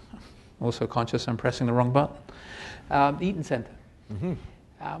 also conscious I'm pressing the wrong button. Eaton Centre.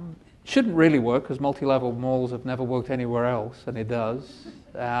 Mm-hmm. Shouldn't really work because multi-level malls have never worked anywhere else, and it does.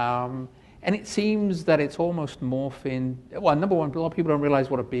 And it seems that it's almost morphing. Well, number one, a lot of people don't realize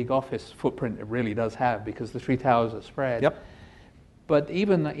what a big office footprint it really does have because the three towers are spread. Yep. But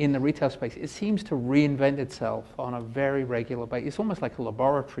even in the retail space, it seems to reinvent itself on a very regular basis. It's almost like a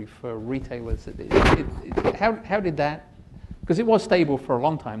laboratory for retailers. How did that? Because it was stable for a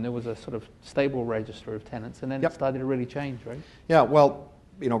long time. There was a sort of stable register of tenants, and then Yep. it started to really change, right? Yeah. Well,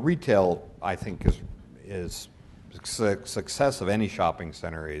 retail, I think, is success of any shopping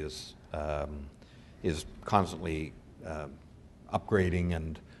center is constantly upgrading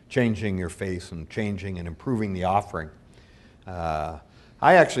and changing your face and changing and improving the offering. I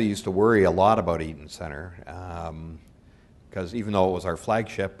actually used to worry a lot about Eaton Centre because even though it was our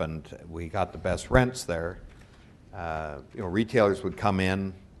flagship and we got the best rents there, retailers would come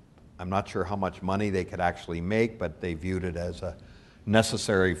in. I'm not sure how much money they could actually make, but they viewed it as a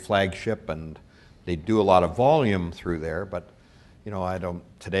necessary flagship, and they do a lot of volume through there. But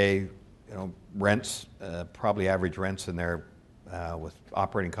today, rents, probably average rents in there with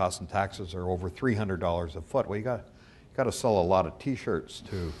operating costs and taxes are over $300 a foot. Well, you got to sell a lot of T-shirts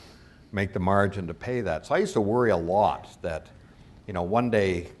to make the margin to pay that. So I used to worry a lot that, one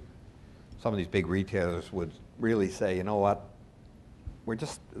day some of these big retailers would really say, you know what,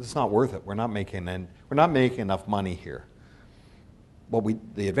 it's not worth it. We're not making enough money here.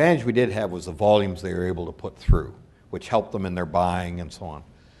 The advantage we did have was the volumes they were able to put through, which helped them in their buying and so on.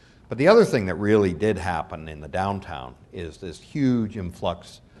 But the other thing that really did happen in the downtown is this huge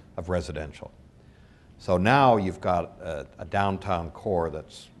influx of residential. So now you've got a downtown core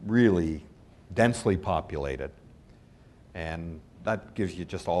that's really densely populated, and that gives you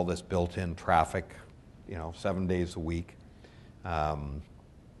just all this built-in traffic, 7 days a week.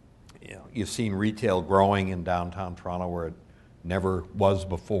 You've seen retail growing in downtown Toronto where it never was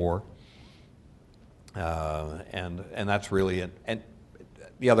before, and that's really it. And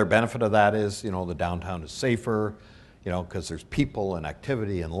the other benefit of that is, the downtown is safer, because there's people and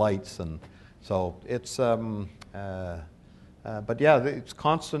activity and lights, and so it's. But yeah, it's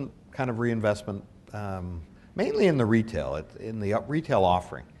constant kind of reinvestment, mainly in the retail, in the retail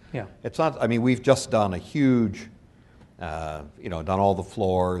offering. Yeah. It's not. I mean, we've just done a huge, done all the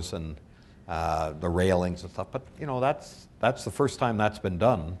floors and the railings and stuff, but that's the first time that's been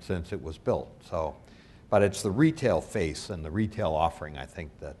done since it was built. So, but it's the retail face and the retail offering, I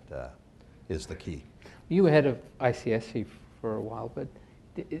think, that is the key. You were head of ICSC for a while, but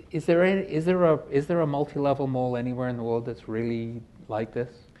is there a multi-level mall anywhere in the world that's really like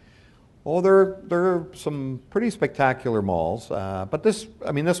this? Oh, there are some pretty spectacular malls, but this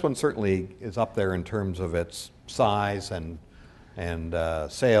one certainly is up there in terms of its size and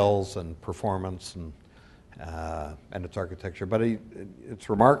sales and performance and its architecture. But it's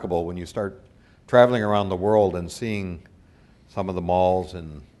remarkable when you start traveling around the world and seeing some of the malls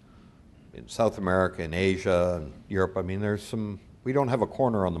in South America and Asia and Europe. I mean, we don't have a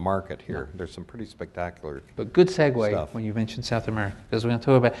corner on the market here. No. There's some pretty spectacular But good segue stuff. When you mentioned South America, because we're going to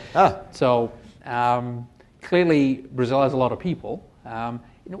talk about. So clearly Brazil has a lot of people.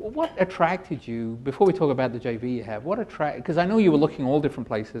 What attracted you, before we talk about the JV you have, because I know you were looking all different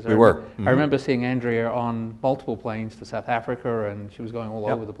places. We were. Mm-hmm. I remember seeing Andrea on multiple planes to South Africa, and she was going all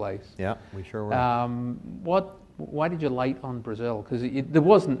Yep. over the place. Yeah, we sure were. Why did you light on Brazil? Because there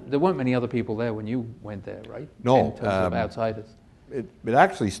weren't many other people there when you went there, right? No, in terms of outsiders. It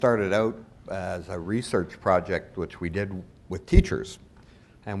actually started out as a research project which we did with teachers,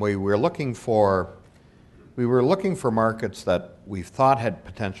 and we were looking for markets that we thought had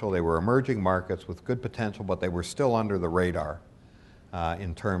potential. They were emerging markets with good potential, but they were still under the radar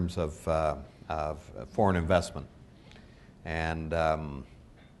in terms of foreign investment. And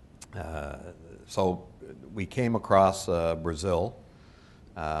so we came across Brazil.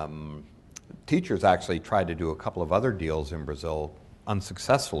 Teachers actually tried to do a couple of other deals in Brazil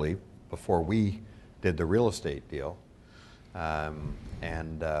unsuccessfully before we did the real estate deal. So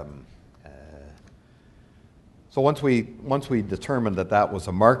once we determined that was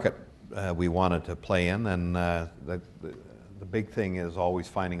a market we wanted to play in, then the big thing is always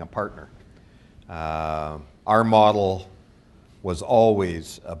finding a partner. Our model was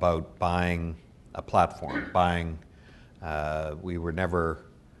always about buying a platform. It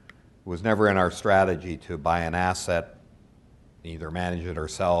was never in our strategy to buy an asset, either manage it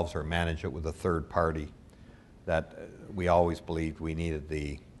ourselves or manage it with a third party. That we always believed we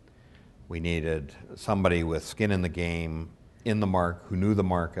needed somebody with skin in the game, who knew the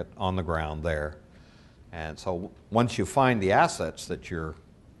market on the ground there. And so once you find the assets that you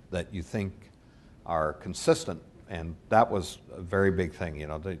think are consistent, and that was a very big thing.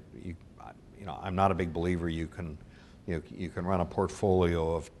 I'm not a big believer you can run a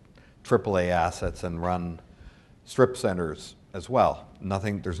portfolio of AAA assets and run strip centers as well.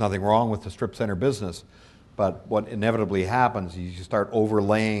 There's nothing wrong with the strip center business, but what inevitably happens is you start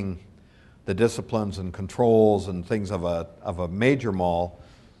overlaying the disciplines and controls and things of a major mall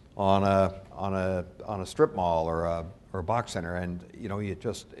on a strip mall or a box center, and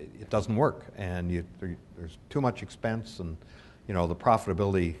it doesn't work, and there's too much expense, and the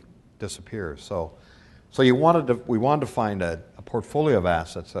profitability disappears. So we wanted to find a portfolio of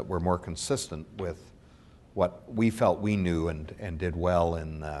assets that were more consistent with what we felt we knew and did well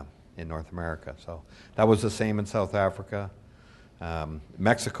in North America. So that was the same in South Africa.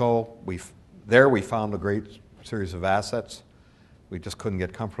 Mexico, we found a great series of assets. We just couldn't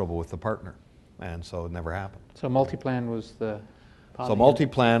get comfortable with the partner, and so it never happened. So Multiplan was the part. So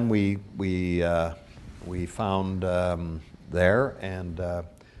Multiplan we found there, and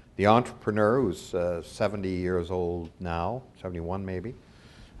the entrepreneur, who's 70 years old now, 71 maybe,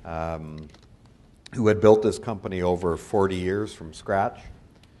 who had built this company over 40 years from scratch,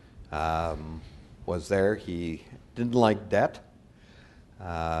 was there. He didn't like debt,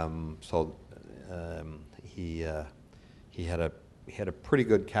 so he had a pretty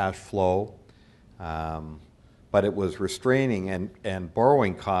good cash flow, but it was restraining, and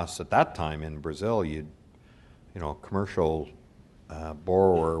borrowing costs at that time in Brazil. A commercial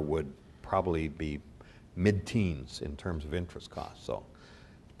borrower would probably be mid-teens in terms of interest costs. So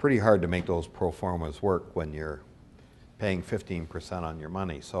it's pretty hard to make those pro formas work when you're paying 15% on your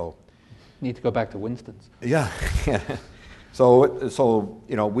money. So you need to go back to Winston's. Yeah. So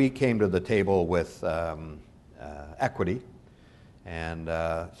we came to the table with equity, and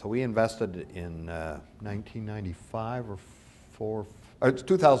so we invested in 1995 or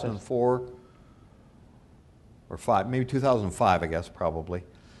 2004 or 5, maybe 2005, I guess, probably.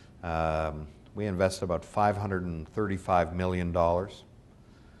 We invested about $535 million.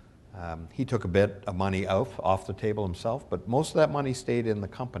 He took a bit of money off the table himself, but most of that money stayed in the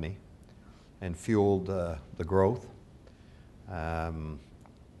company and fueled the growth. The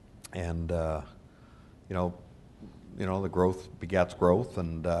growth begets growth,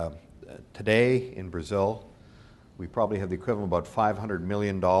 and today in Brazil, we probably have the equivalent of about $500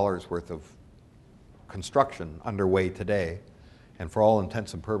 million worth of construction underway today, and for all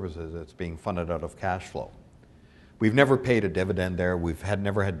intents and purposes, it's being funded out of cash flow. We've never paid a dividend there. We've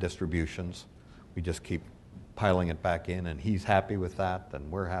never had distributions. We just keep piling it back in, and he's happy with that, and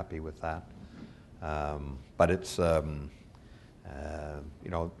we're happy with that. But it's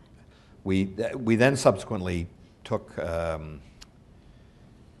we then subsequently took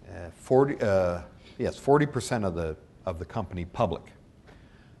 40% of the company public.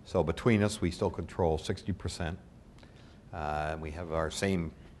 So between us, we still control 60%. And we have our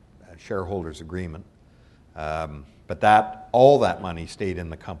same shareholders agreement. But all that money stayed in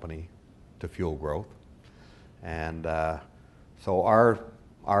the company to fuel growth. And so our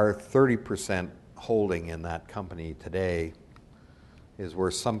 30% holding in that company today is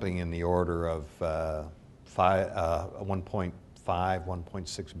worth something in the order of $1.5,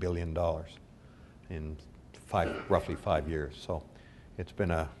 $1.6 billion in roughly 5 years. So it's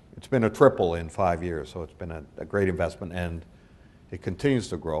been a triple in 5 years. So it's been a great investment, and it continues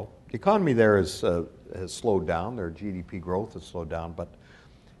to grow. The economy there has slowed down. Their GDP growth has slowed down, but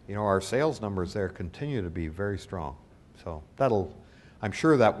our sales numbers there continue to be very strong. So I'm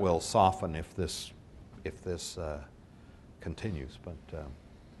sure that will soften if this continues. But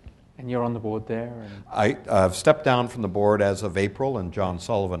and you're on the board there. I've stepped down from the board as of April, and John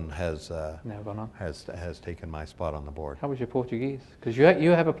Sullivan has now gone on. has taken my spot on the board. How was your Portuguese? Because you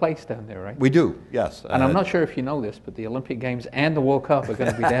have a place down there, right? We do, yes. And I'm not sure if you know this, but the Olympic Games and the World Cup are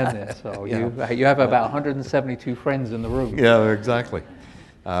going to be down there. So you have about 172 friends in the room. Yeah, exactly.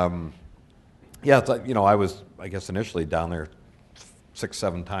 It's I was, I guess, initially down there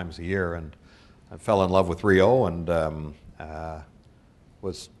 6-7 times a year, and I fell in love with Rio, and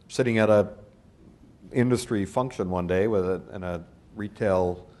was sitting at a industry function one day and a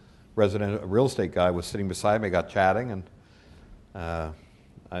retail resident, a real estate guy was sitting beside me, got chatting, and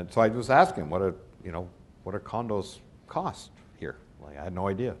so I was asking him, what are condos cost here? Like, I had no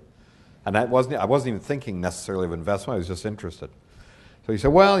idea. And I wasn't even thinking necessarily of investment, I was just interested. So he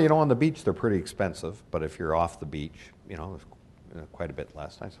said, well, on the beach they're pretty expensive, but if you're off the beach, it's quite a bit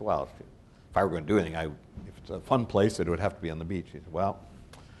less. And I said, well, if I were going to do anything, if it's a fun place, it would have to be on the beach. He said, well,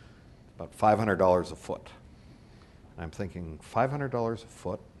 about $500 a foot. And I'm thinking, $500 a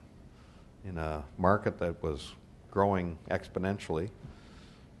foot in a market that was growing exponentially,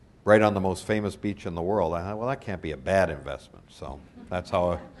 right on the most famous beach in the world. I thought, well, that can't be a bad investment. So that's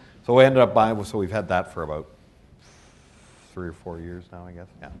how. So we ended up buying. So we've had that for about 3 or 4 years now, I guess.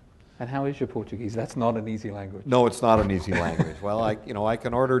 Yeah. And how is your Portuguese? That's not an easy language. No, it's not an easy language. Well, I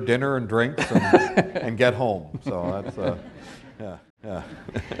can order dinner and drinks and get home. So that's yeah.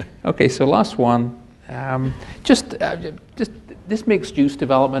 Okay, so last one. Just this mixed use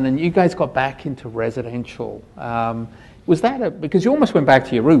development, and you guys got back into residential. Was that because you almost went back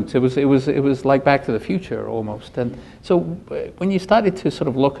to your roots? It was like Back to the Future almost. And so when you started to sort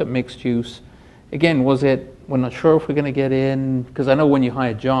of look at mixed use, again, we're not sure if we're going to get in, because I know when you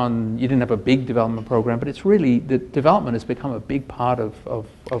hired John, you didn't have a big development program, but it's really, the development has become a big part of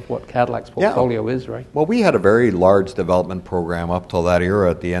what Cadillac's portfolio is, right? Well, we had a very large development program up till that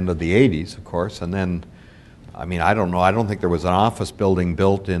era at the end of the 80s, of course, and then, I don't know, I don't think there was an office building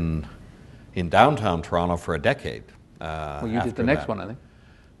built in downtown Toronto for a decade. Well, you did the next one, I think.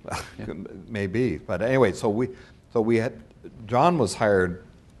 Yeah. Maybe, but anyway, so we had, John was hired.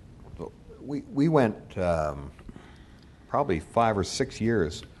 We went probably 5 or 6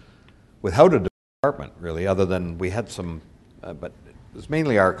 years without a department, really, other than we had some, but it was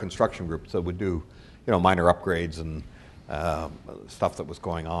mainly our construction group that would do, minor upgrades and stuff that was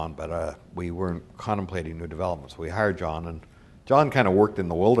going on, but we weren't contemplating new developments. So we hired John, and John kind of worked in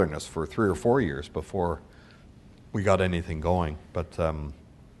the wilderness for 3 or 4 years before we got anything going. But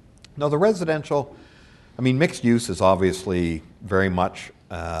no, the residential, mixed use is obviously very much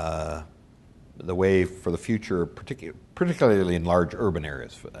the way for the future, particularly in large urban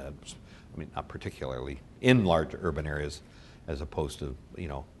areas. Not particularly in large urban areas, as opposed to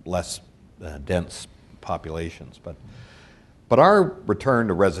less dense populations. But our return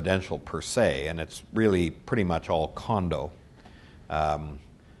to residential per se, and it's really pretty much all condo,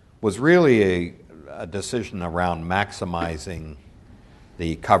 was really a decision around maximizing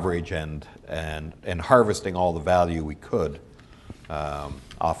the coverage and harvesting all the value we could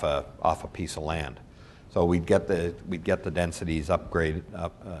off a piece of land. So we'd get the densities upgraded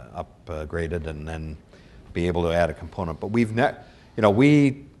and then be able to add a component. But we in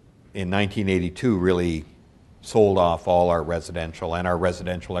 1982 really sold off all our residential and our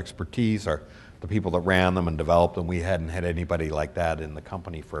residential expertise, the people that ran them and developed them. We hadn't had anybody like that in the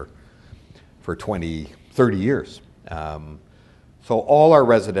company for 20, 30 years. So all our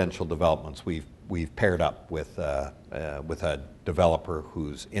residential developments we've paired up with a developer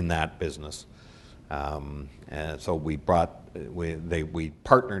who's in that business, and so we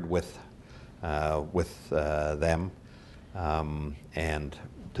partnered with them and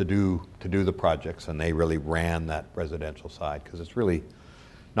to do the projects, and they really ran that residential side because it's really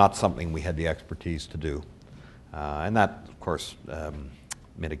not something we had the expertise to do, and that of course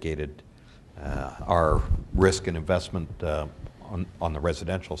mitigated our risk and investment on the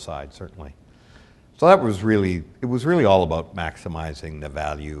residential side, certainly. So it was really all about maximizing the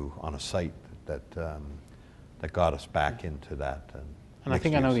value on a site that got us back into that. And I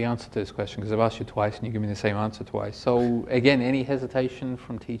think I know the answer to this question because I've asked you twice and you give me the same answer twice. So again, any hesitation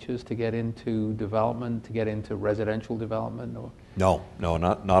from teachers to get into development, to get into residential development? Or? No,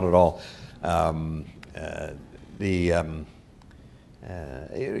 not at all.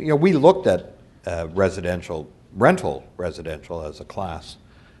 We looked at rental residential as a class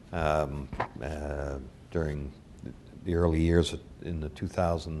during the early years in the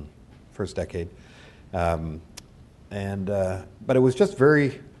 2000 first decade, but it was just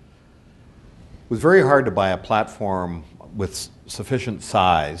very hard to buy a platform with sufficient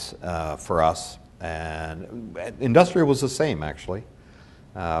size for us, and industrial was the same actually.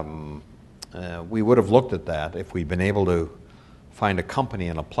 We would have looked at that if we'd been able to find a company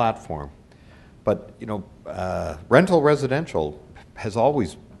and a platform. But rental residential has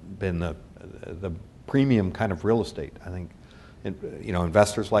always been the premium kind of real estate. I think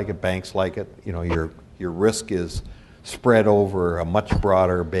investors like it, banks like it. Your risk is spread over a much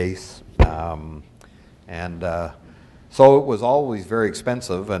broader base, so it was always very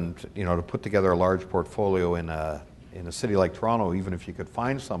expensive. And to put together a large portfolio in a city like Toronto, even if you could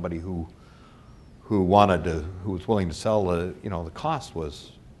find somebody who was willing to sell, the cost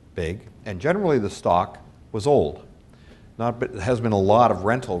was big, and generally the stock was old. There has been a lot of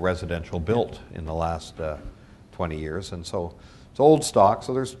rental residential built in the last 20 years, and so it's old stock.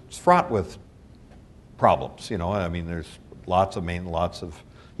 So it's fraught with problems. There's lots of maintenance,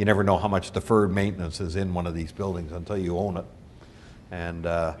 you never know how much deferred maintenance is in one of these buildings until you own it, and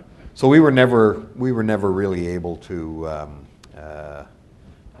so we were never really able to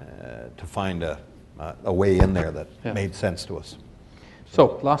find a way in there that made sense to us.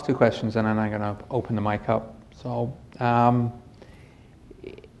 So, last two questions, and then I'm going to open the mic up. So,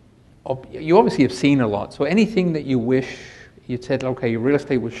 you obviously have seen a lot. So, anything that you wish you'd said, okay, real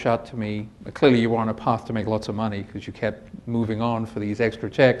estate was shut to me. Clearly, you were on a path to make lots of money because you kept moving on for these extra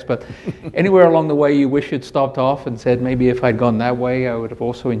checks. But anywhere along the way, you wish you'd stopped off and said, maybe if I'd gone that way, I would have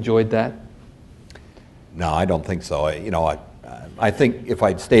also enjoyed that? No, I don't think so. I think if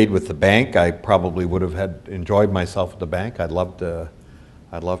I'd stayed with the bank, I probably would have enjoyed myself at the bank. I'd loved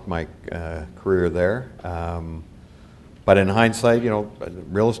my career there. But in hindsight,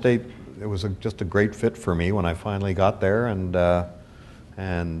 real estate, it was just a great fit for me when I finally got there, and I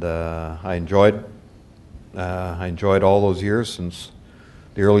enjoyed all those years since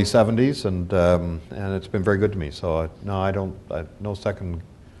the early '70s, and it's been very good to me. So no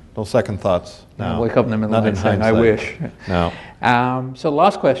second thoughts. No. Wake up in the middle of the night saying, I wish. No. So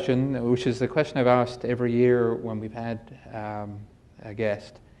last question, which is the question I've asked every year when we've had a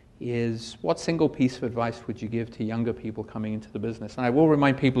guest, is what single piece of advice would you give to younger people coming into the business? And I will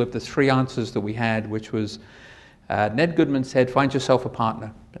remind people of the three answers that we had, which was Ned Goodman said, find yourself a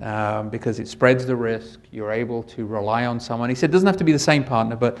partner because it spreads the risk. You're able to rely on someone. He said it doesn't have to be the same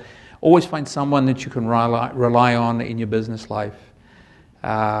partner, but always find someone that you can rely on in your business life.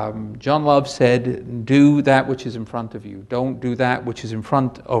 John Love said, do that which is in front of you. Don't do that which is in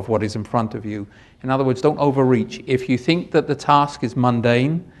front of what is in front of you. In other words, don't overreach. If you think that the task is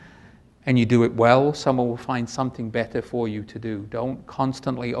mundane and you do it well, someone will find something better for you to do. Don't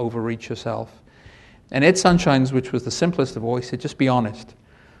constantly overreach yourself. And Ed Sunshine's, which was the simplest of all, he said, just be honest.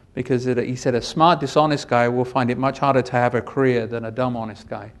 Because he said a smart, dishonest guy will find it much harder to have a career than a dumb, honest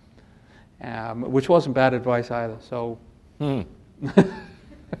guy. Which wasn't bad advice either. So,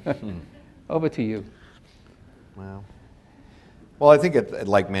 over to you. Well, I think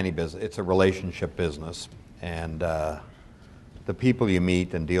like many business, it's a relationship business, and the people you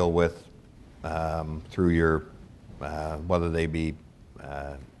meet and deal with through your, whether they be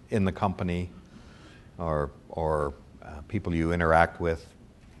in the company or people you interact with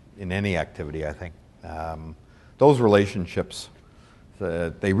in any activity, I think those relationships,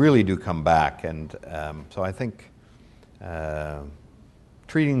 they really do come back, and so I think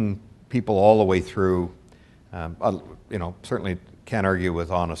treating people all the way through, certainly can't argue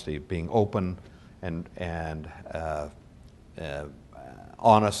with honesty, being open and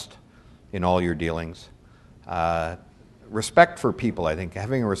honest in all your dealings. Respect for people, I think,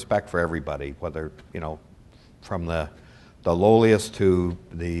 having a respect for everybody, whether, from the lowliest to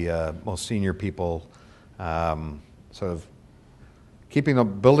the most senior people, sort of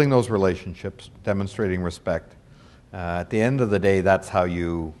building those relationships, demonstrating respect. At the end of the day, that's how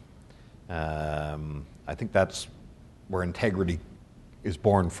you, I think that's where integrity is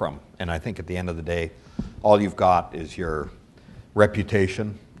born from. And I think at the end of the day, all you've got is your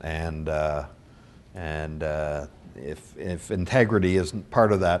reputation, and if integrity isn't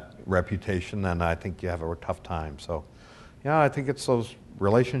part of that reputation, then I think you have a tough time. So, I think it's those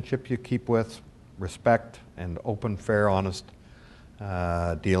relationships you keep with, respect and open, fair, honest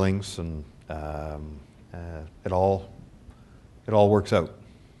dealings, and it all works out.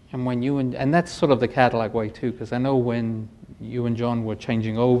 And when and that's sort of the Cadillac way too, because I know when you and John were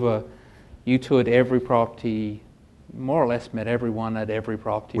changing over, you toured every property, more or less met everyone at every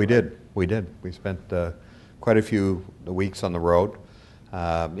property. We did. We spent quite a few weeks on the road.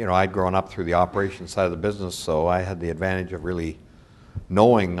 I'd grown up through the operations side of the business, so I had the advantage of really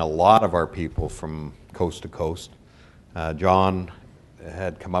knowing a lot of our people from coast to coast. John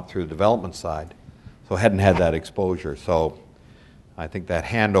had come up through the development side, so hadn't had that exposure. So I think that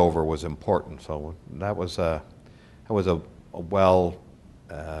handover was important. So that was a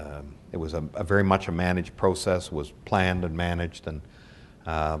very much a managed process, was planned and managed. And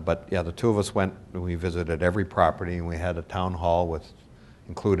but yeah, the two of us went, we visited every property, and we had a town hall with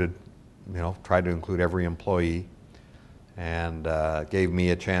tried to include every employee, and gave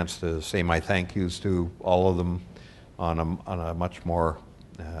me a chance to say my thank yous to all of them on a much more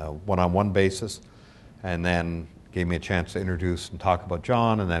one-on-one basis, and then gave me a chance to introduce and talk about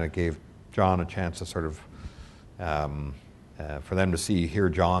John, and then it gave John a chance to sort of for them to hear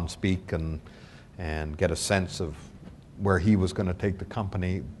John speak and get a sense of where he was going to take the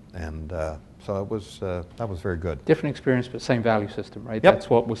company, and so that was very good. Different experience, but same value system, right? Yep. That's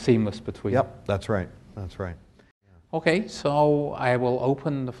what was seamless between. Yep, that's right. That's right. Okay, so I will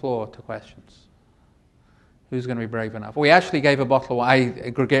open the floor to questions. Who's going to be brave enough? We actually gave a bottle of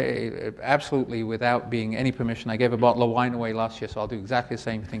wine, absolutely without being any permission, I gave a bottle of wine away last year, so I'll do exactly the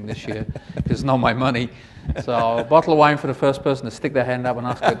same thing this year, because it's not my money. So a bottle of wine for the first person to stick their hand up and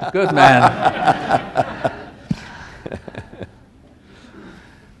ask it. Good man.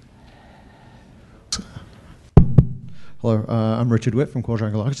 Hello, I'm Richard Witt from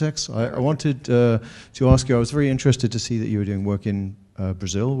Quadrangle Architects. I wanted to ask you, I was very interested to see that you were doing work in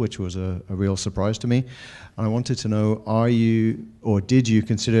Brazil, which was a real surprise to me. And I wanted to know, are you, or did you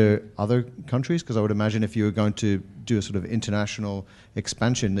consider other countries? Because I would imagine if you were going to do a sort of international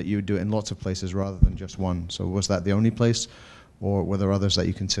expansion, that you would do it in lots of places rather than just one. So was that the only place, or were there others that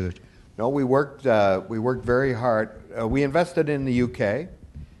you considered? No, we worked very hard. We invested in the UK.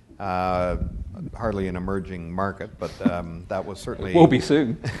 Hardly an emerging market, but that was certainly... Will be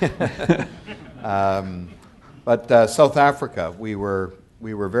soon. But South Africa, we were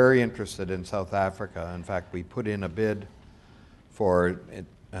very interested in South Africa. In fact, we put in a bid for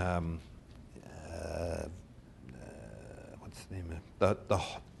what's the name of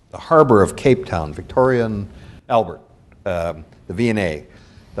the harbor of Cape Town, Victoria and Albert, the V&A.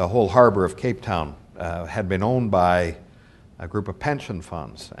 The whole harbor of Cape Town had been owned by a group of pension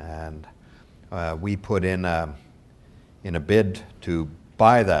funds, and we put in a bid to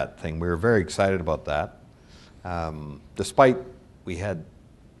buy that thing. We were very excited about that. Despite we had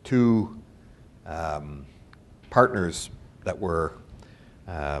two partners that were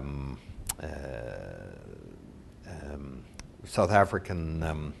South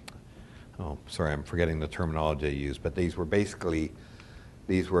African, sorry, I'm forgetting the terminology I used, but these were basically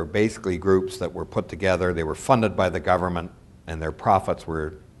groups that were put together. They were funded by the government, and their profits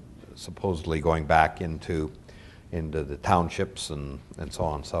were supposedly going back into the townships and so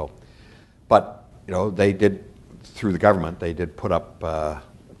on. So, but they did, through the government, they did put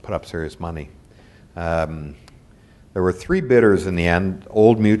up serious money. There were three bidders in the end.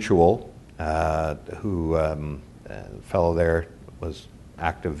 Old Mutual, who the fellow there was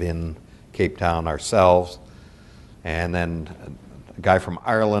active in Cape Town, ourselves, and then a guy from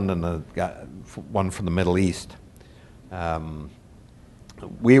Ireland and one from the Middle East.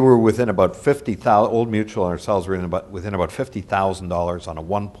 We were within about $50,000. Old Mutual and ourselves were within about $50,000 on a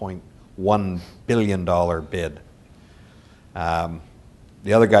 $1.1 billion bid.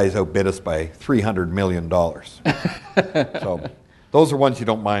 The other guys outbid us by $300 million. So those are ones you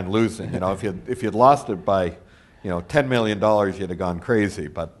don't mind losing. If you'd lost it by $10 million, you'd have gone crazy.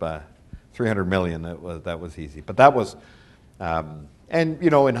 But $300 million, that was easy. But that was, and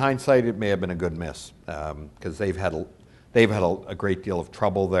in hindsight, it may have been a good miss, because they've had a great deal of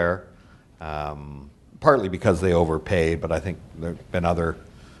trouble there, partly because they overpaid, but I think there have been other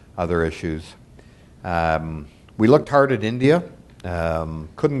issues. We looked hard at India,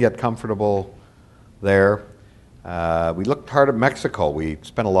 couldn't get comfortable there. We looked hard at Mexico. We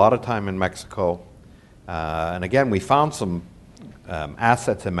spent a lot of time in Mexico, and again, we found some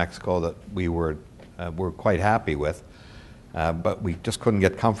assets in Mexico that we were quite happy with, but we just couldn't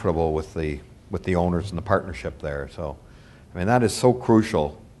get comfortable with the owners and the partnership there. So, I mean, that is so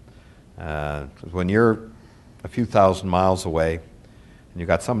crucial. 'Cause when you're a few thousand miles away, and you've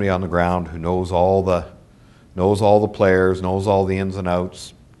got somebody on the ground who knows all the players, knows all the ins and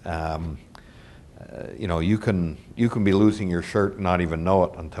outs, you can be losing your shirt and not even know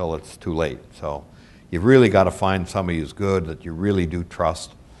it until it's too late. So you've really got to find somebody who's good, that you really do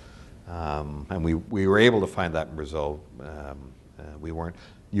trust. And we were able to find that in Brazil. We weren't.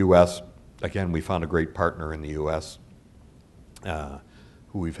 U.S., again, we found a great partner in the U.S.,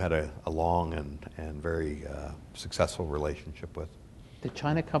 who we've had a long and very successful relationship with. Did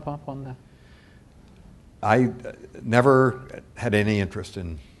China come up on that? I never had any interest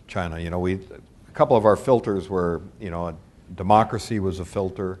in China. You know, a couple of our filters were, you know, democracy was a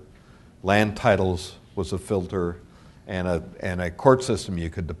filter, land titles was a filter, and a court system you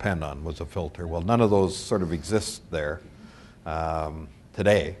could depend on was a filter. Well, none of those sort of exist there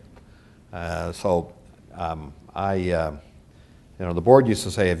today. You know, the board used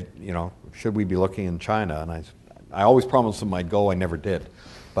to say, you know, should we be looking in China? And I always promised them I'd go. I never did,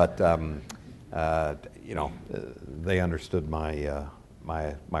 but you know, they understood my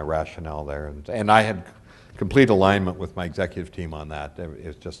rationale there, and I had complete alignment with my executive team on that.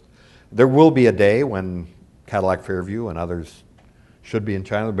 It's just, there will be a day when Cadillac Fairview and others should be in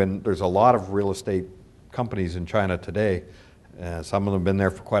China. There's a lot of real estate companies in China today. Some of them have been there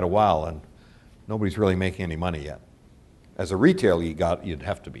for quite a while, and nobody's really making any money yet. As a retailer, you'd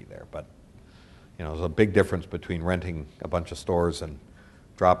have to be there, but you know, there's a big difference between renting a bunch of stores and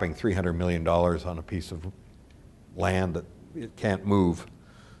dropping $300 million on a piece of land that it can't move.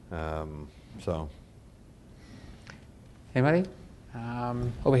 So. Anybody?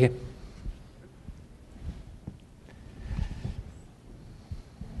 Over here.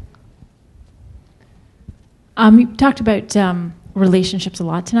 You talked about relationships a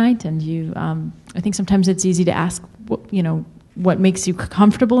lot tonight, and you. I think sometimes it's easy to ask, what makes you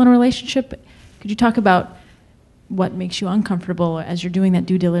comfortable in a relationship. Could you talk about what makes you uncomfortable as you're doing that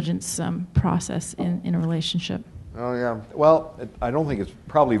due diligence process in a relationship? Oh yeah. Well, I don't think it's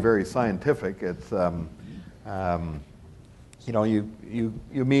probably very scientific. It's you know, you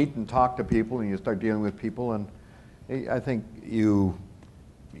meet and talk to people, and you start dealing with people, and I think you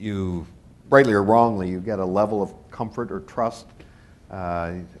rightly or wrongly, you get a level of comfort or trust.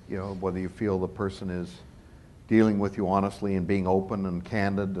 You know, whether you feel the person is dealing with you honestly and being open and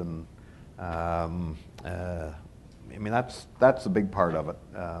candid, and I mean, that's a big part of it.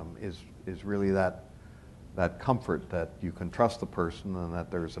 Is really that comfort that you can trust the person and that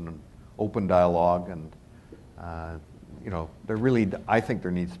there's an open dialogue, and you know, I think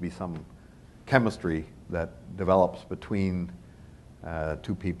there needs to be some chemistry that develops between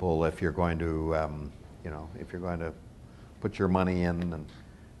two people if you're going to, you know, if you're going to put your money in,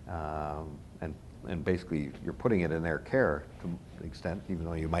 and basically you're putting it in their care to the extent, even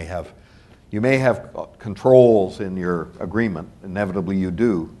though you may have controls in your agreement. Inevitably, you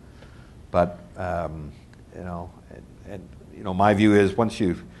do, but you know, and you know, my view is once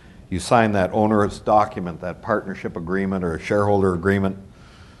you sign that onerous document, that partnership agreement or a shareholder agreement,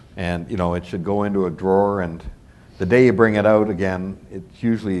 and you know, it should go into a drawer, and the day you bring it out again, it's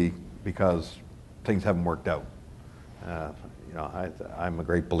usually because things haven't worked out. You know, I'm a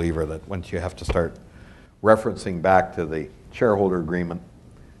great believer that once you have to start referencing back to the shareholder agreement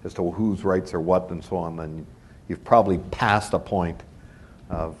as to whose rights are what and so on, then you've probably passed a point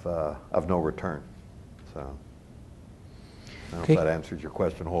of no return. So I don't know if that answers your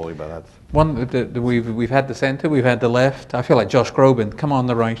question wholly, but that's one. We've had the centre, we've had the left. I feel like Josh Groban. Come on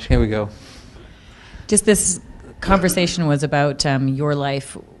the right. Here we go. Just this conversation was about your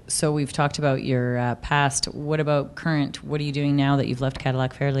life. So we've talked about your past. What about current? What are you doing now that you've left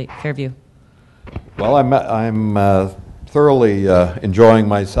Cadillac Fairview? Well, I'm thoroughly enjoying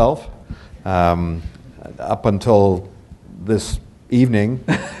myself. Up until this evening,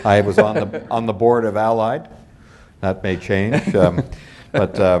 I was on the board of Allied. That may change,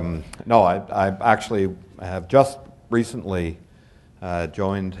 but no, I actually have just recently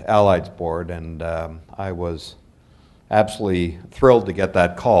joined Allied's board, and I was absolutely thrilled to get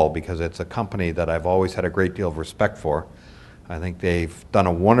that call because it's a company that I've always had a great deal of respect for. I think they've done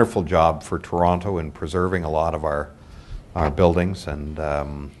a wonderful job for Toronto in preserving a lot of our buildings, and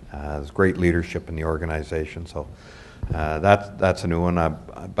there's great leadership in the organization. So that's a new one.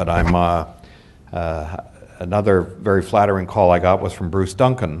 But I'm another very flattering call I got was from Bruce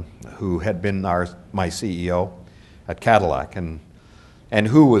Duncan, who had been my CEO at Cadillac, and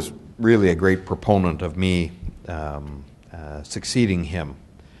who was really a great proponent of me succeeding him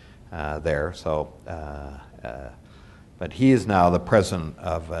there. So, but he is now the president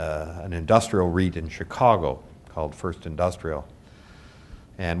of an industrial REIT in Chicago called First Industrial.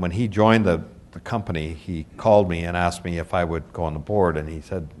 And when he joined the company, he called me and asked me if I would go on the board, and he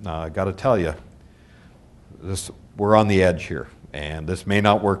said, "I got to tell you, we're on the edge here, and this may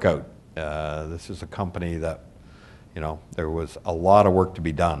not work out. This is a company that, you know, there was a lot of work to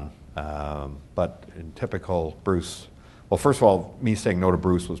be done, but in typical Bruce, well, first of all, me saying no to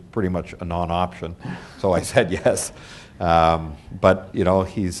Bruce was pretty much a non-option, so I said yes. But you know,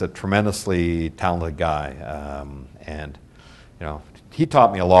 he's a tremendously talented guy, and you know, he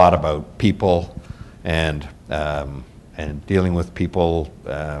taught me a lot about people and dealing with people.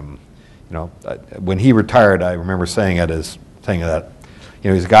 when he retired, I remember saying that,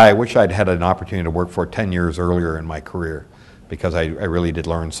 he's a guy I wish I'd had an opportunity to work for 10 years earlier in my career, because I really did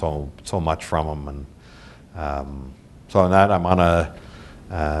learn so much from him. And so on that, I'm on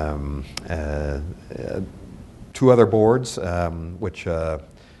two other boards, which so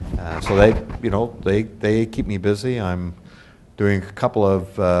they keep me busy. I'm doing a couple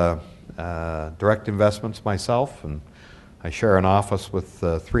of direct investments myself, and I share an office with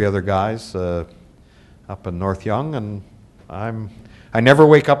 3 other guys up in North Young, and I never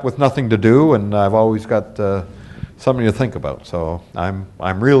wake up with nothing to do, and I've always got something to think about. So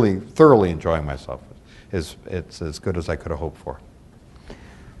I'm really thoroughly enjoying myself. It's as good as I could have hoped for.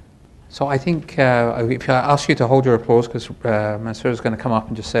 So I think if I ask you to hold your applause, because Mansour is going to come up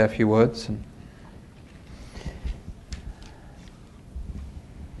and just say a few words.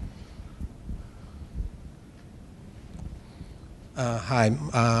 Hi,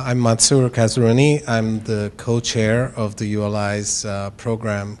 I'm Mansour Kazrouni. I'm the co-chair of the ULI's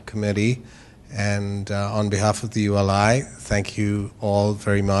program committee. And on behalf of the ULI, thank you all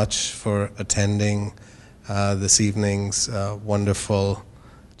very much for attending this evening's wonderful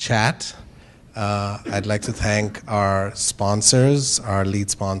chat. I'd like to thank our sponsors, our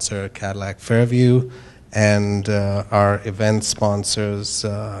lead sponsor, Cadillac Fairview, and our event sponsors,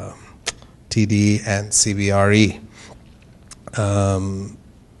 TD and CBRE.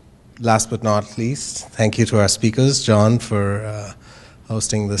 Last but not least, thank you to our speakers, John for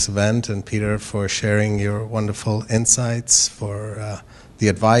hosting this event, and Peter for sharing your wonderful insights, for the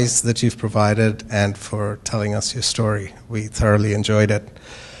advice that you've provided, and for telling us your story. We thoroughly enjoyed it.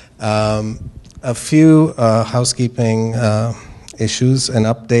 A few housekeeping issues. An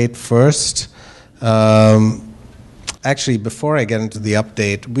update first. Actually, before I get into the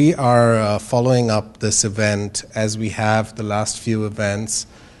update, we are following up this event, as we have the last few events,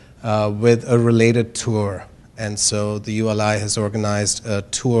 with a related tour. And so the ULI has organized a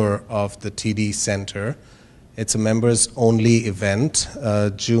tour of the TD Center. It's a members-only event,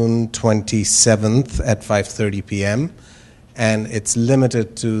 June 27th at 5:30 p.m., and it's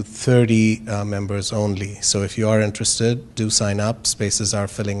limited to 30 members only. So if you are interested, do sign up. Spaces are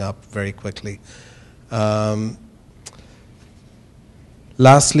filling up very quickly.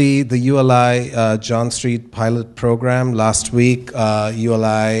 Lastly, the ULI John Street pilot program. Last week,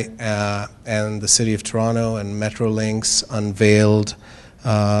 ULI and the City of Toronto and Metrolinx unveiled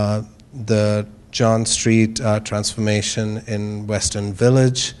the John Street transformation in Western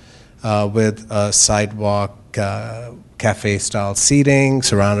Village with a sidewalk cafe-style seating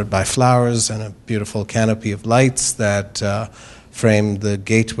surrounded by flowers and a beautiful canopy of lights that framed the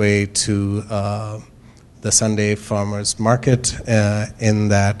gateway to the Sunday Farmers Market in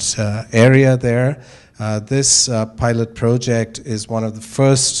that area there. This pilot project is one of the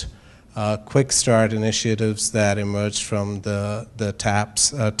first quick start initiatives that emerged from the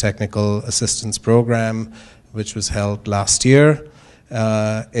TAPS Technical Assistance Program, which was held last year.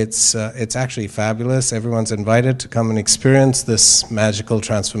 It's actually fabulous. Everyone's invited to come and experience this magical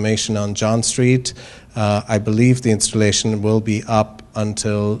transformation on John Street. I believe the installation will be up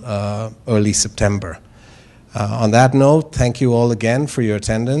until early September. On that note, thank you all again for your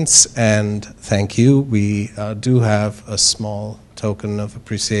attendance, and thank you. We do have a small token of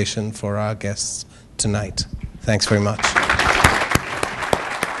appreciation for our guests tonight. Thanks very much.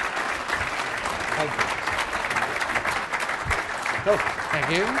 Thank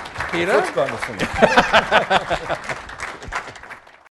you. Peter?